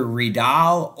 and either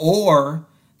Ridal or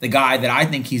the guy that I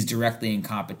think he's directly in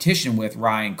competition with,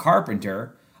 Ryan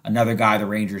Carpenter, another guy the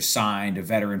Rangers signed, a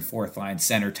veteran fourth-line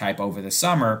center type over the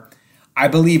summer. I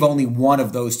believe only one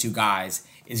of those 2 guys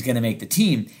is going to make the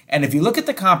team. And if you look at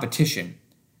the competition,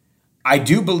 I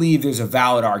do believe there's a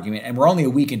valid argument, and we're only a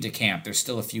week into camp. There's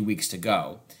still a few weeks to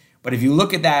go. But if you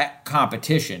look at that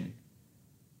competition,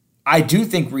 I do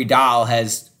think Ridal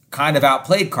has kind of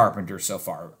outplayed Carpenter so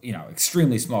far.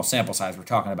 Extremely small sample size. We're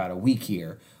talking about a week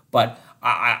here. But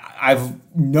I've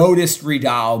noticed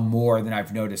Ridal more than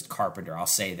I've noticed Carpenter. I'll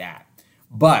say that.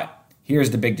 But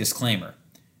here's the big disclaimer.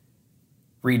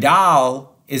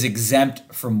 Ridal is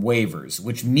exempt from waivers,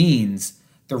 which means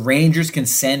the Rangers can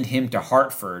send him to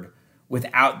Hartford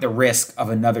without the risk of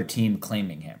another team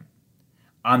claiming him.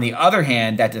 On the other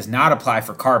hand, that does not apply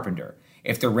for Carpenter.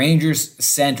 If the Rangers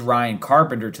sent Ryan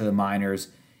Carpenter to the minors,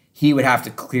 he would have to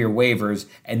clear waivers,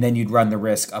 and then you'd run the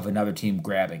risk of another team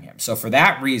grabbing him. So for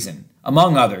that reason,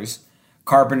 among others,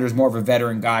 Carpenter's more of a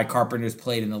veteran guy. Carpenter's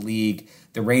played in the league.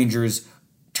 The Rangers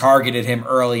targeted him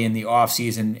early in the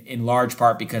offseason, in large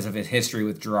part because of his history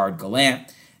with Gerard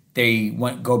Gallant. They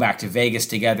go back to Vegas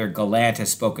together. Gallant has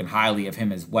spoken highly of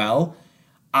him as well.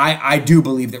 I do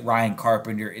believe that Ryan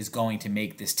Carpenter is going to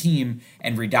make this team,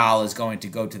 and Ridal is going to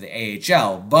go to the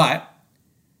AHL. But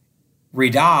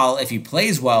Ridal, if he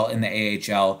plays well in the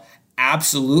AHL,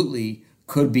 absolutely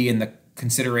could be in the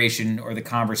consideration or the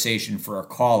conversation for a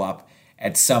call-up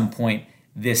at some point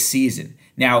this season.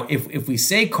 Now, if we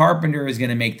say Carpenter is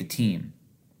going to make the team,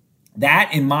 that,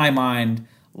 in my mind,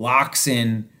 locks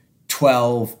in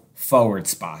 12 forward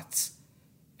spots.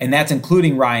 And that's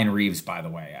including Ryan Reeves, by the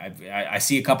way. I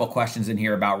see a couple questions in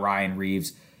here about Ryan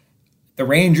Reeves. The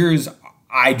Rangers,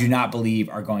 I do not believe,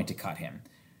 are going to cut him.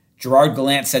 Gerard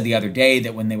Gallant said the other day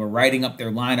that when they were writing up their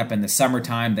lineup in the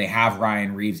summertime, they have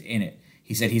Ryan Reeves in it.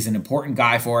 He said he's an important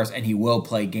guy for us and he will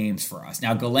play games for us.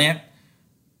 Now, Gallant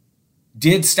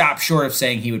did stop short of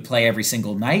saying he would play every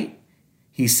single night.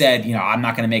 He said, I'm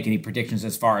not going to make any predictions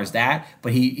as far as that,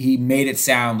 but he made it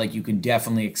sound like you can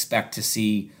definitely expect to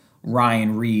see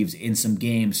Ryan Reeves in some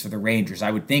games for the Rangers. I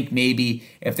would think maybe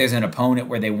if there's an opponent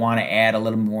where they want to add a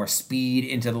little more speed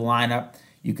into the lineup,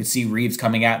 you could see Reeves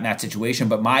coming out in that situation.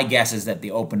 But my guess is that the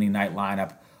opening night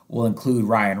lineup will include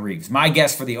Ryan Reeves. My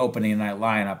guess for the opening night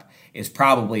lineup is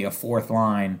probably a fourth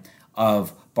line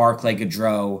of Barclay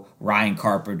Goodrow, Ryan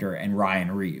Carpenter, and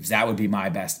Ryan Reeves. That would be my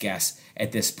best guess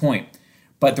at this point.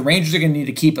 But the Rangers are going to need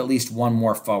to keep at least one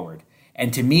more forward.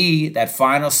 And to me, that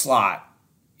final slot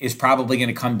is probably going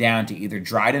to come down to either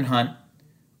Dryden Hunt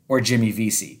or Jimmy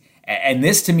Vesey. And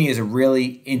this, to me, is a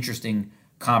really interesting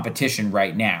competition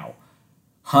right now.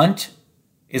 Hunt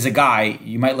is a guy,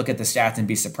 you might look at the stats and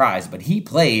be surprised, but he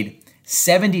played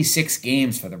 76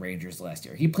 games for the Rangers last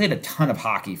year. He played a ton of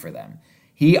hockey for them.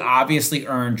 He obviously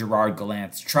earned Gerard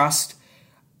Gallant's trust.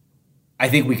 I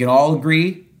think we can all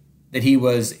agree that he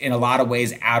was, in a lot of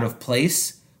ways, out of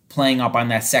place, playing up on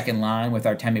that second line with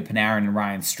Artemi Panarin and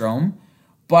Ryan Strome.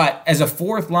 But as a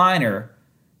fourth liner,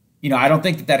 I don't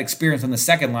think that experience on the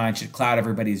second line should cloud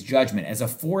everybody's judgment. As a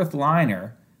fourth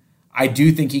liner, I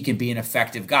do think he can be an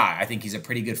effective guy. I think he's a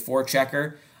pretty good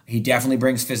forechecker. He definitely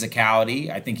brings physicality.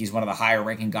 I think he's one of the higher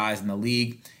ranking guys in the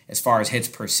league as far as hits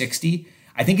per 60.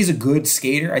 I think he's a good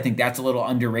skater. I think that's a little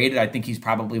underrated. I think he's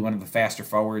probably one of the faster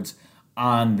forwards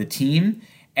on the team.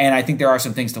 And I think there are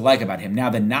some things to like about him. Now,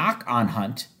 the knock on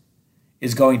Hunt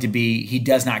is going to be he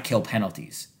does not kill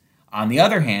penalties. On the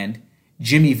other hand,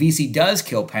 Jimmy Vesey does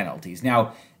kill penalties.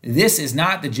 Now, this is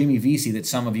not the Jimmy Vesey that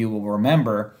some of you will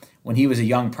remember when he was a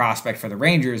young prospect for the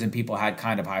Rangers and people had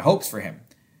kind of high hopes for him.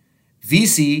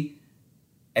 Vesey,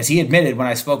 as he admitted when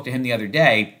I spoke to him the other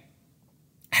day,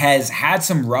 has had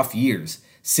some rough years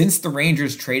Since the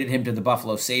Rangers traded him to the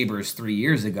Buffalo Sabres 3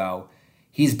 years ago,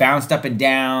 he's bounced up and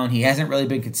down. He hasn't really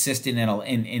been consistent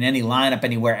in any lineup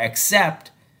anywhere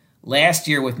except last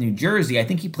year with New Jersey. I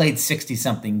think he played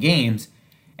 60-something games,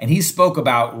 and he spoke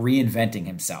about reinventing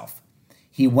himself.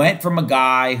 He went from a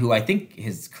guy who I think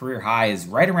his career high is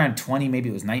right around 20, maybe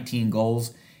it was 19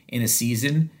 goals in a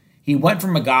season. He went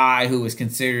from a guy who was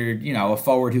considered, a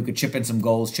forward who could chip in some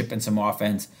goals, chip in some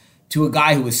offense, to a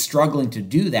guy who was struggling to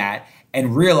do that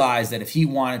and realized that if he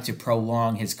wanted to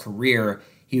prolong his career,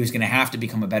 he was going to have to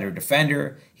become a better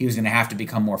defender, he was going to have to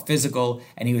become more physical,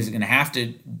 and he was going to have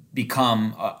to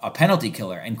become a penalty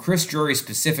killer. And Chris Drury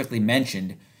specifically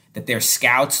mentioned that their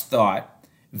scouts thought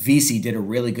Vesey did a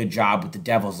really good job with the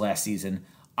Devils last season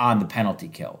on the penalty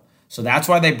kill. So that's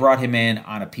why they brought him in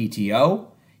on a PTO.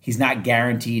 He's not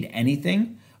guaranteed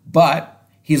anything, but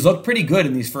he's looked pretty good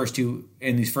in these first two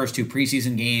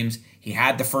preseason games. He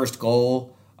had the first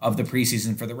goal of the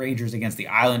preseason for the Rangers against the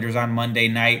Islanders on Monday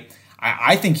night.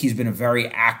 I think he's been a very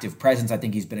active presence. I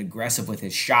think he's been aggressive with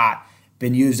his shot,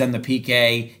 been used on the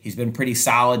PK. He's been pretty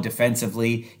solid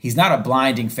defensively. He's not a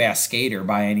blinding fast skater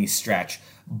by any stretch,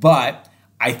 but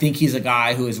I think he's a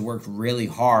guy who has worked really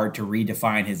hard to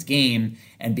redefine his game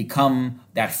and become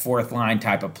that fourth line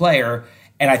type of player.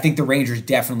 And I think the Rangers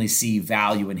definitely see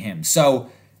value in him.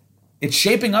 So it's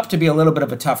shaping up to be a little bit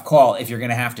of a tough call if you're going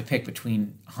to have to pick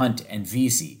between Hunt and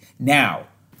Vesey. Now,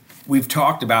 we've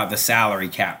talked about the salary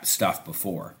cap stuff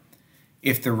before.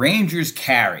 If the Rangers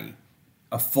carry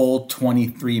a full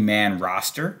 23-man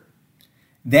roster,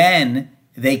 then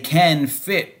they can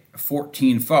fit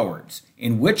 14 forwards,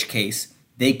 in which case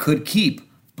they could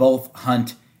keep both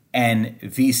Hunt and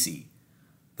Vesey.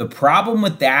 The problem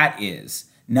with that is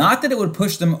not that it would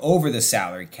push them over the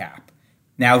salary cap.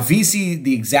 Now, Vesey,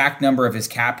 the exact number of his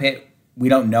cap hit, we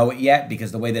don't know it yet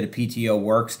because the way that a PTO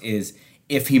works is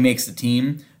if he makes the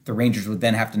team, the Rangers would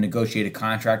then have to negotiate a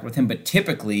contract with him. But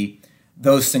typically,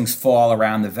 those things fall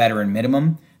around the veteran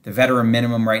minimum. The veteran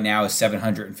minimum right now is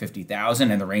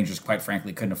 $750,000, and the Rangers, quite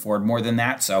frankly, couldn't afford more than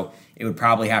that. So it would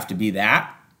probably have to be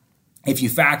that. If you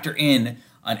factor in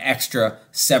an extra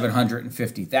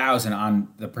 $750,000 on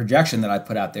the projection that I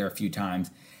put out there a few times,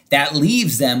 that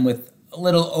leaves them with a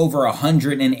little over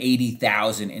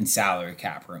 $180,000 in salary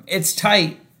cap room. It's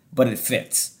tight, but it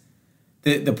fits.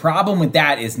 The problem with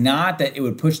that is not that it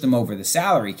would push them over the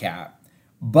salary cap,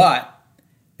 but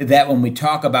that when we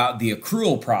talk about the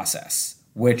accrual process,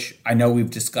 which I know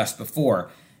we've discussed before,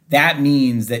 that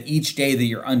means that each day that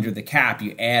you're under the cap,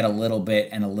 you add a little bit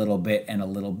and a little bit and a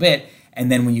little bit.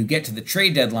 And then when you get to the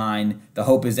trade deadline, the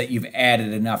hope is that you've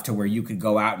added enough to where you could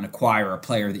go out and acquire a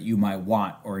player that you might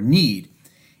want or need.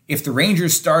 If the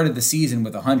Rangers started the season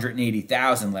with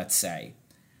 $180,000, let's say,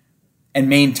 and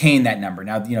maintain that number.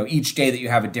 Now, each day that you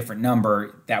have a different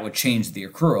number, that would change the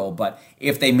accrual. But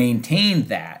if they maintained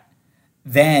that,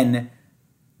 then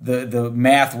the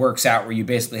math works out where you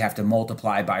basically have to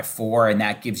multiply by 4, and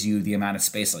that gives you the amount of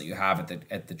space that you have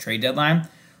at the trade deadline.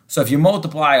 So if you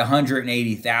multiply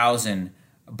 $180,000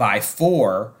 by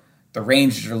 4, the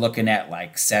Rangers are looking at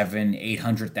like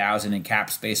 $700,000-800,000 in cap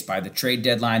space by the trade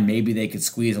deadline. Maybe they could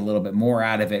squeeze a little bit more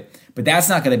out of it, but that's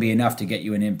not going to be enough to get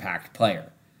you an impact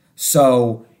player.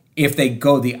 So if they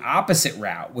go the opposite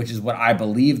route, which is what I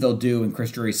believe they'll do, and Chris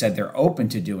Drury said they're open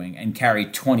to doing, and carry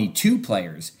 22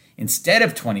 players instead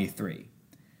of 23,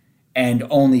 and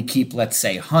only keep, let's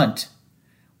say, Hunt,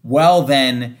 well,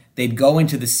 then they'd go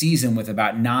into the season with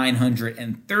about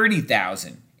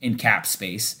 $930,000 in cap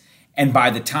space. And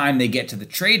by the time they get to the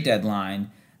trade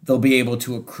deadline, they'll be able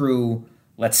to accrue,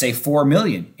 let's say, $4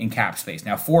 million in cap space.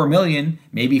 Now, $4 million,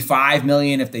 maybe $5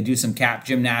 million if they do some cap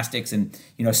gymnastics and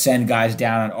send guys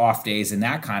down on off days and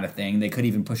that kind of thing. They could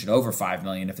even push it over $5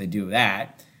 million if they do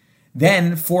that.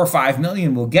 Then $4 or $5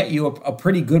 million will get you a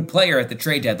pretty good player at the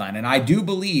trade deadline. And I do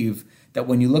believe that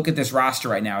when you look at this roster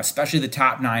right now, especially the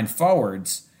top 9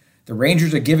 forwards, the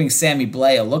Rangers are giving Sammy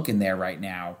Blais a look in there right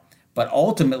now. But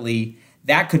ultimately,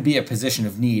 that could be a position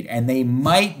of need, and they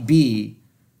might be,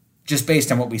 just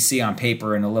based on what we see on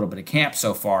paper and a little bit of camp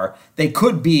so far, they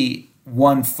could be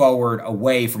one forward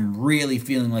away from really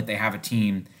feeling like they have a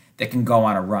team that can go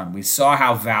on a run. We saw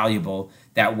how valuable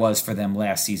that was for them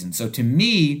last season. So to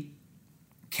me,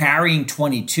 carrying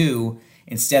 22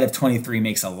 instead of 23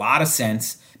 makes a lot of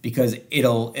sense because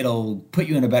it'll put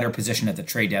you in a better position at the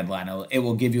trade deadline. It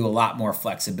will give you a lot more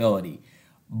flexibility.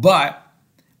 But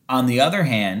on the other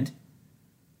hand,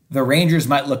 the Rangers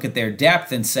might look at their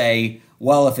depth and say,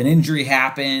 well, if an injury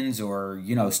happens or,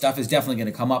 stuff is definitely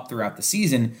going to come up throughout the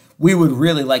season, we would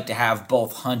really like to have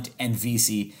both Hunt and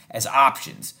Vesey as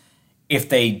options. If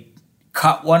they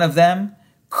cut one of them,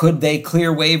 Could they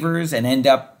clear waivers and end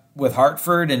up with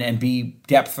Hartford and be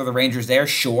depth for the Rangers there?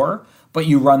 Sure, but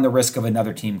you run the risk of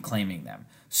another team claiming them.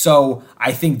 So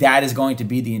I think that is going to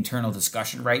be the internal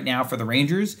discussion right now for the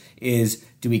Rangers is,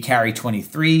 do we carry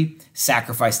 23,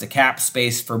 sacrifice the cap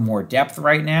space for more depth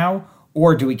right now,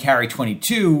 or do we carry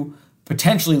 22,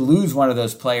 potentially lose one of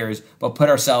those players, but put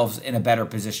ourselves in a better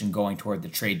position going toward the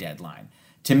trade deadline?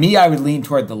 To me, I would lean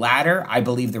toward the latter. I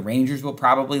believe the Rangers will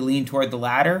probably lean toward the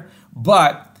latter.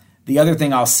 But the other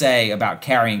thing I'll say about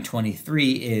carrying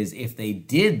 23 is if they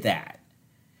did that,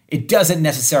 it doesn't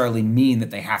necessarily mean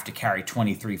that they have to carry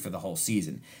 23 for the whole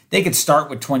season. They could start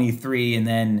with 23 and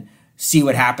then see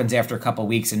what happens after a couple of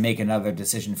weeks and make another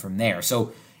decision from there.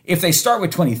 So if they start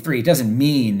with 23, it doesn't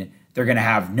mean they're going to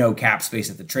have no cap space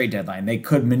at the trade deadline. They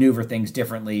could maneuver things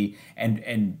differently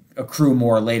and accrue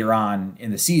more later on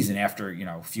in the season after,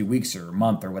 a few weeks or a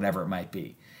month or whatever it might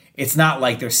be. It's not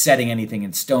like they're setting anything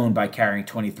in stone by carrying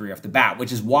 23 off the bat,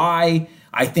 which is why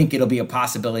I think it'll be a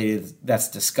possibility that's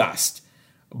discussed.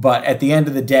 But at the end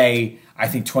of the day, I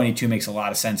think 22 makes a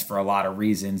lot of sense for a lot of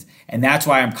reasons. And that's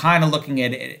why I'm kind of looking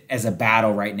at it as a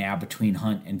battle right now between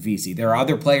Hunt and Vesey. There are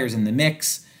other players in the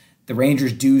mix. The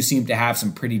Rangers do seem to have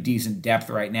some pretty decent depth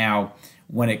right now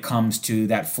when it comes to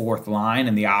that fourth line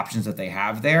and the options that they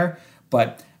have there.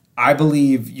 But I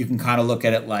believe you can kind of look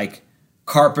at it like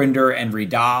Carpenter and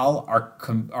Riedel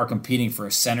are competing for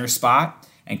a center spot.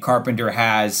 And Carpenter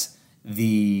has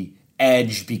the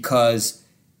edge because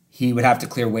he would have to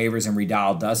clear waivers and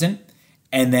Riedel doesn't.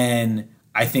 And then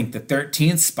I think the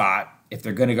 13th spot, if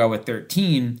they're going to go with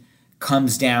 13,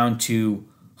 comes down to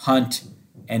Hunt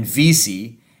and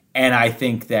Vesey. And I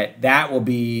think that will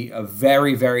be a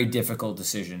very, very difficult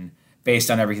decision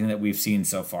based on everything that we've seen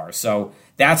so far. So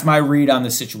that's my read on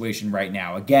the situation right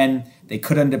now. Again, they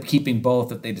could end up keeping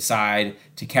both if they decide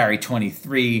to carry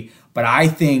 23. But I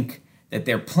think that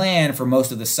their plan for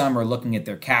most of the summer, looking at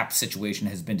their cap situation,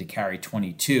 has been to carry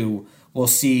 22. We'll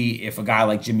see if a guy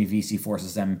like Jimmy Vesey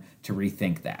forces them to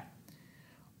rethink that.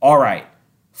 All right.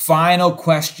 Final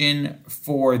question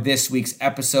for this week's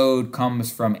episode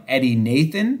comes from Eddie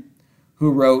Nathan,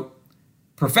 who wrote,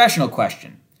 professional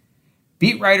question.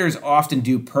 Beat writers often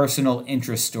do personal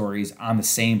interest stories on the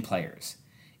same players.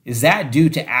 Is that due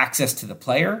to access to the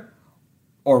player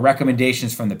or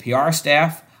recommendations from the PR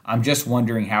staff? I'm just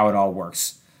wondering how it all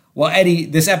works. Well, Eddie,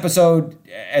 this episode,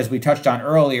 as we touched on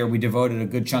earlier, we devoted a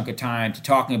good chunk of time to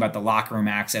talking about the locker room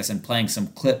access and playing some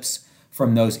clips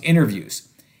from those interviews.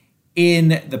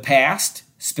 In the past,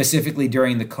 specifically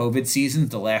during the COVID seasons,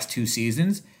 the last 2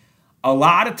 seasons, a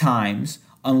lot of times,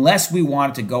 unless we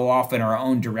wanted to go off in our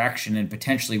own direction and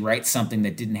potentially write something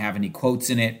that didn't have any quotes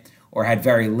in it or had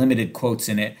very limited quotes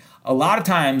in it, a lot of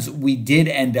times we did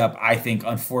end up, I think,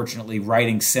 unfortunately,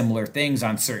 writing similar things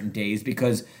on certain days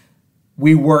because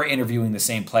we were interviewing the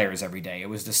same players every day. It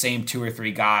was the same 2 or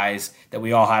 3 guys that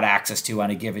we all had access to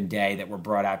on a given day that were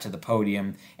brought out to the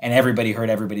podium, and everybody heard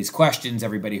everybody's questions,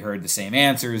 everybody heard the same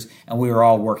answers, and we were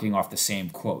all working off the same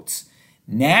quotes.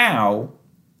 Now,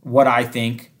 what I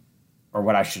think, or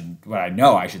what I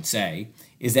know I should say,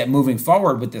 is that moving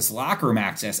forward with this locker room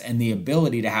access and the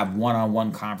ability to have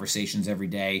one-on-one conversations every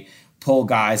day, pull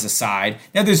guys aside.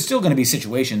 Now, there's still going to be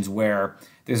situations where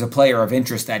there's a player of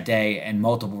interest that day and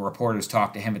multiple reporters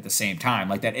talk to him at the same time.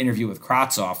 Like that interview with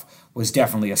Kravtsov was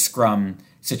definitely a scrum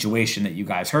situation that you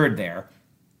guys heard there.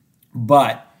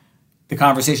 But the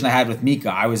conversation I had with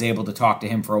Mika, I was able to talk to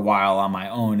him for a while on my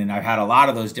own, and I've had a lot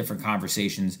of those different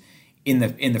conversations in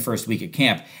the first week at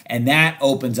camp, and that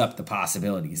opens up the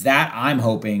possibilities. That, I'm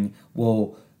hoping,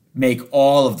 will make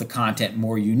all of the content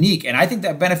more unique, and I think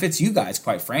that benefits you guys,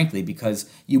 quite frankly, because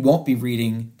you won't be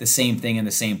reading the same thing in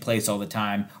the same place all the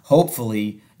time.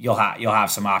 Hopefully, you'll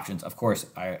have some options. Of course,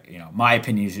 my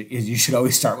opinion is you should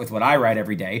always start with what I write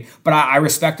every day, but I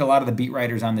respect a lot of the beat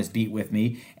writers on this beat with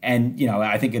me, and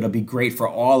I think it'll be great for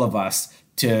all of us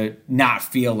to not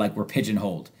feel like we're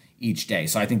pigeonholed each day.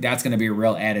 So I think that's going to be a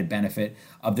real added benefit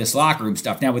of this locker room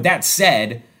stuff. Now, with that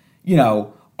said,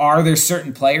 are there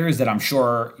certain players that I'm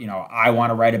sure, I want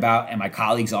to write about and my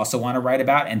colleagues also want to write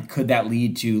about? And could that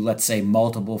lead to, let's say,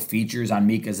 multiple features on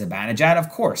Mika Zibanejad? Of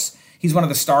course. He's one of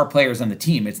the star players on the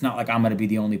team. It's not like I'm going to be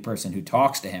the only person who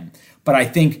talks to him. But I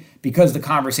think because the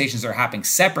conversations are happening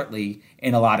separately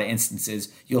in a lot of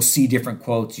instances, you'll see different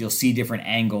quotes, you'll see different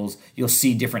angles, you'll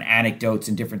see different anecdotes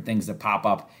and different things that pop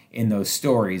up in those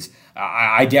stories.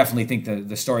 I definitely think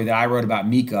the story that I wrote about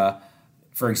Mika,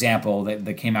 for example,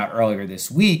 that came out earlier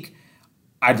this week,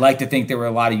 I'd like to think there were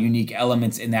a lot of unique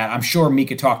elements in that. I'm sure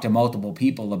Mika talked to multiple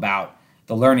people about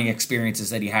the learning experiences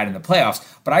that he had in the playoffs.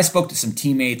 But I spoke to some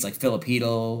teammates like Filip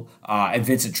Chytil and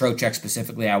Vincent Trocheck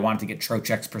specifically. I wanted to get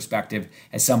Trocheck's perspective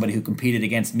as somebody who competed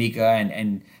against Mika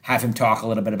and have him talk a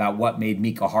little bit about what made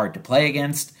Mika hard to play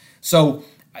against. So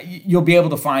you'll be able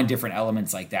to find different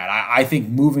elements like that. I think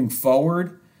moving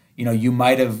forward, you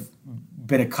might have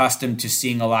been accustomed to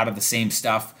seeing a lot of the same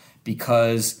stuff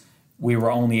because we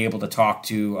were only able to talk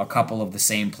to a couple of the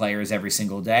same players every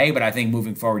single day. But I think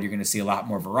moving forward, you're going to see a lot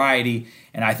more variety.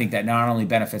 And I think that not only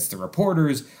benefits the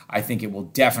reporters, I think it will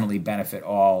definitely benefit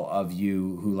all of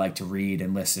you who like to read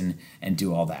and listen and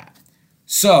do all that.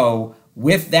 So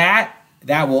with that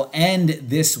will end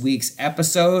this week's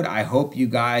episode. I hope you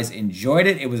guys enjoyed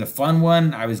it. It was a fun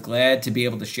one. I was glad to be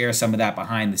able to share some of that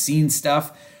behind the scenes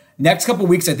stuff. Next couple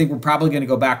weeks, I think we're probably going to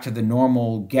go back to the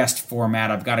normal guest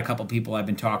format. I've got a couple people I've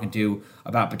been talking to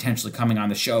about potentially coming on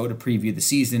the show to preview the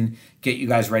season, get you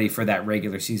guys ready for that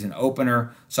regular season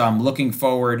opener. So I'm looking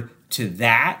forward to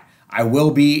that. I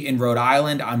will be in Rhode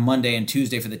Island on Monday and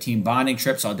Tuesday for the team bonding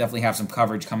trip, so I'll definitely have some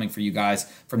coverage coming for you guys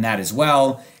from that as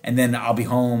well. And then I'll be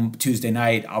home Tuesday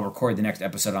night. I'll record the next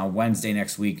episode on Wednesday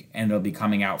next week, and it'll be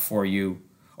coming out for you.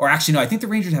 Or actually, no, I think the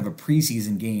Rangers have a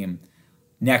preseason game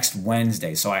next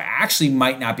Wednesday. So I actually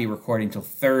might not be recording till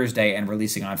Thursday and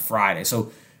releasing on Friday.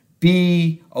 So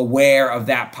be aware of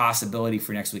that possibility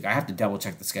for next week. I have to double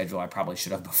check the schedule. I probably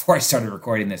should have before I started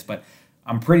recording this, but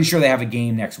I'm pretty sure they have a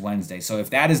game next Wednesday. So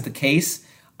if that is the case,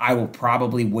 I will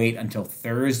probably wait until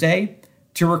Thursday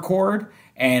to record,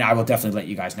 and I will definitely let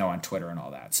you guys know on Twitter and all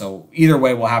that. So either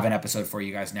way, we'll have an episode for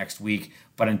you guys next week.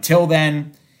 But until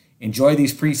then, enjoy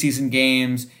these preseason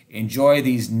games. Enjoy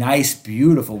these nice,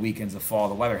 beautiful weekends of fall.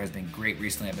 The weather has been great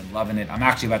recently. I've been loving it. I'm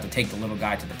actually about to take the little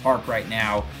guy to the park right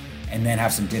now and then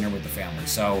have some dinner with the family.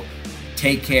 So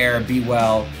take care, be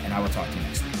well, and I will talk to you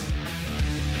next week.